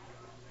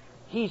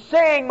 He's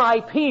saying,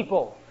 my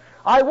people,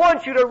 I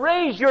want you to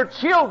raise your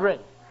children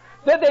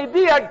that they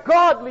be a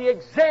godly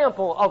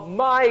example of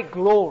my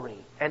glory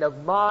and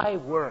of my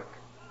work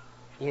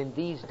in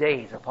these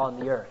days upon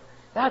the earth.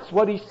 That's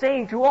what He's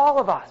saying to all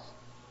of us.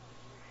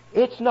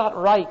 It's not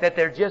right that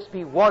there just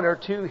be 1 or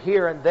 2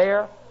 here and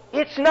there.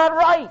 It's not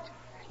right.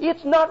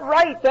 It's not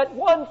right that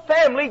one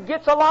family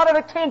gets a lot of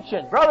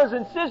attention. Brothers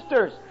and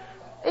sisters,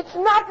 it's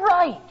not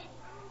right.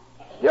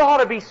 There ought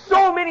to be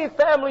so many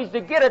families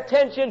to get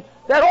attention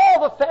that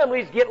all the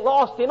families get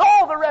lost in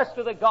all the rest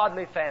of the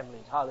godly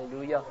families.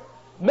 Hallelujah.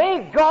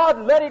 May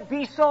God let it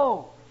be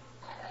so.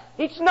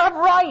 It's not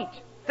right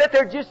that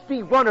there just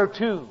be 1 or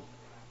 2.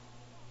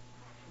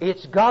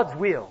 It's God's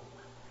will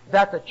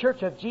that the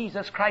Church of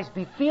Jesus Christ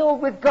be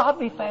filled with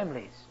godly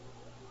families,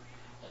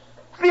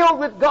 filled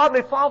with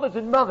godly fathers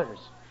and mothers,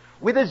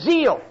 with a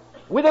zeal,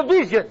 with a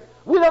vision,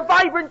 with a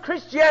vibrant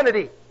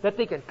Christianity, that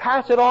they can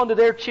pass it on to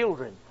their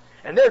children.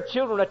 And their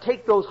children will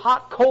take those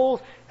hot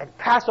coals and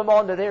pass them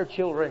on to their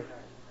children.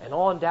 And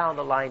on down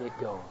the line it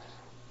goes.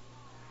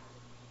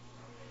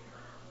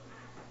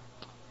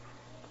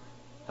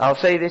 I'll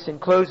say this in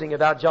closing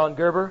about John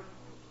Gerber.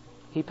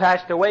 He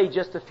passed away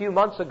just a few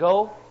months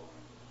ago.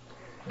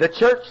 The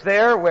church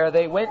there where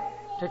they went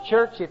to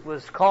church, it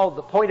was called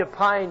the Point of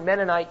Pine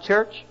Mennonite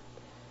Church.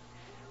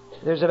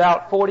 There's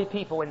about 40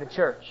 people in the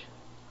church.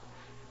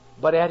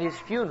 But at his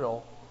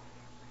funeral,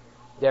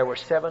 there were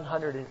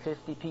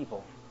 750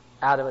 people.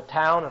 Out of a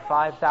town of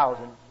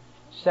 5,000,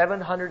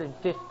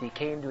 750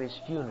 came to his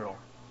funeral.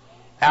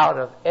 Out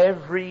of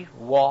every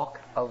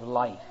walk of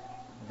life,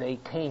 they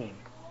came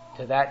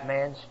to that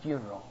man's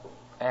funeral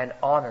and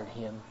honored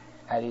him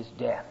at his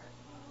death.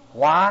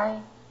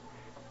 Why?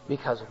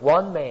 Because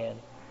one man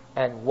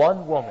and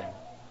one woman,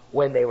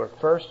 when they were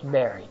first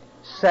married,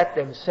 set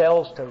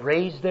themselves to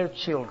raise their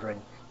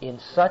children in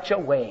such a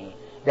way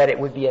that it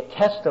would be a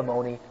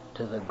testimony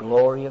to the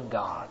glory of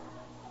God.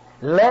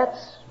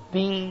 Let's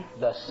be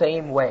the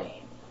same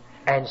way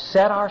and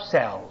set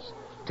ourselves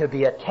to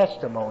be a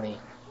testimony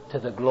to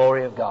the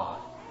glory of God.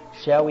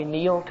 Shall we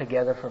kneel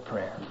together for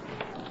prayer?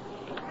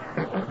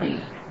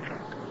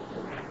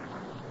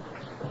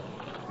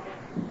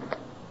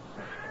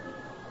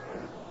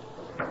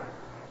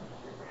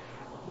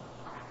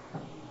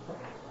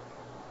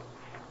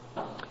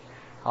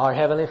 Our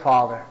Heavenly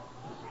Father,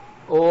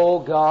 oh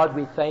God,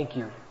 we thank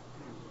You.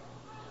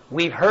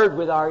 We've heard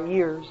with our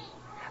ears.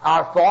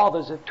 Our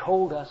fathers have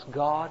told us,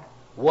 God,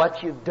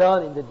 what You've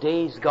done in the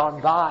days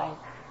gone by.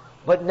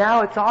 But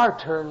now it's our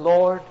turn,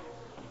 Lord.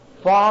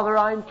 Father,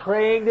 I'm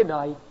praying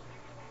tonight,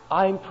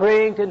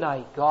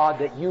 God,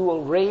 that You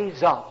will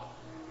raise up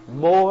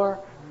more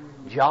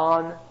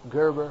John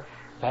Gerber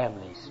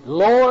families.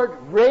 Lord,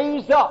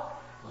 raise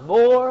up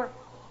more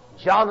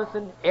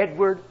Jonathan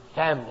Edward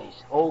families.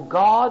 Oh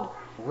God,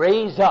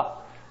 raise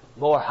up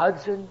more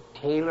Hudson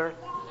Taylor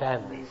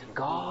families.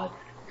 God,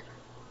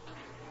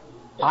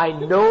 I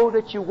know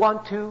that You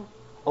want to.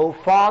 Oh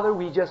Father,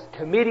 we just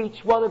commit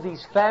each one of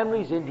these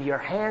families into Your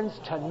hands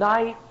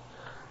tonight.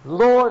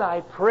 Lord,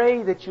 I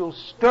pray that You'll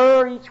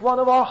stir each one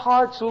of our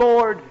hearts,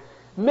 Lord.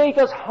 Make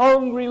us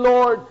hungry,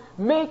 Lord.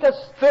 Make us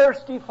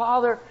thirsty,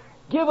 Father.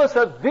 Give us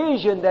a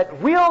vision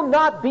that will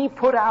not be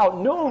put out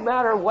no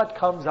matter what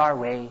comes our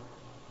way.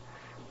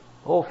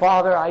 Oh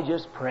Father, I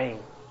just pray.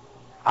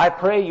 I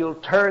pray You'll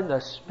turn the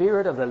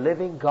Spirit of the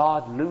living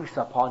God loose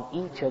upon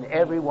each and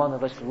every one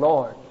of us,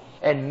 Lord.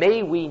 And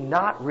may we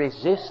not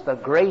resist the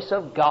grace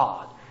of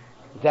God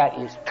that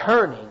is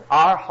turning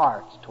our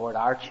hearts toward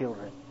our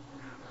children.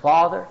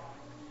 Father,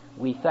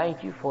 we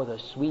thank You for the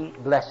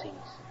sweet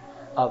blessings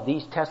of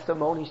these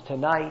testimonies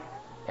tonight,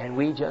 and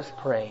we just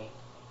pray,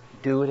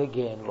 do it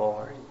again,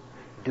 Lord.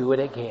 Do it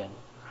again.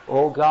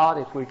 Oh God,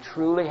 if we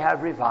truly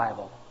have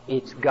revival,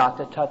 it's got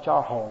to touch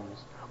our homes,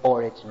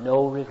 or it's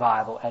no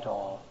revival at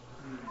all.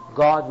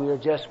 God, we are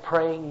just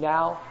praying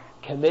now,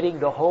 committing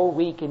the whole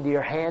week into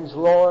Your hands,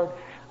 Lord.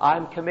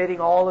 I'm committing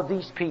all of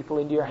these people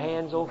into Your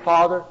hands, oh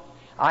Father.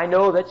 I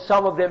know that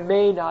some of them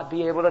may not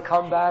be able to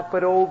come back,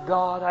 but oh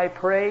God, I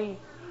pray,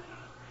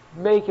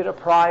 make it a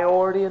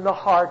priority in the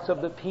hearts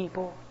of the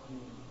people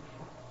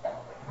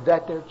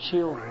that their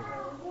children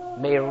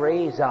may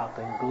raise up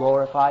and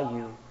glorify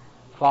You.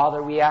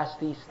 Father, we ask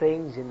these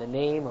things in the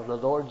name of the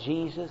Lord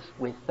Jesus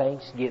with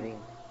thanksgiving.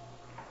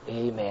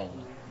 Amen.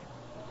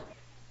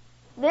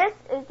 This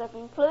is the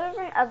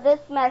conclusion of this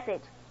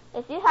message.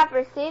 If you have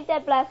received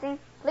that blessing,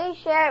 please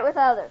share it with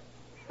others.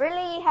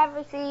 Freely ye have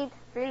received,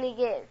 freely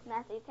give.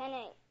 Matthew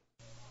 10:8.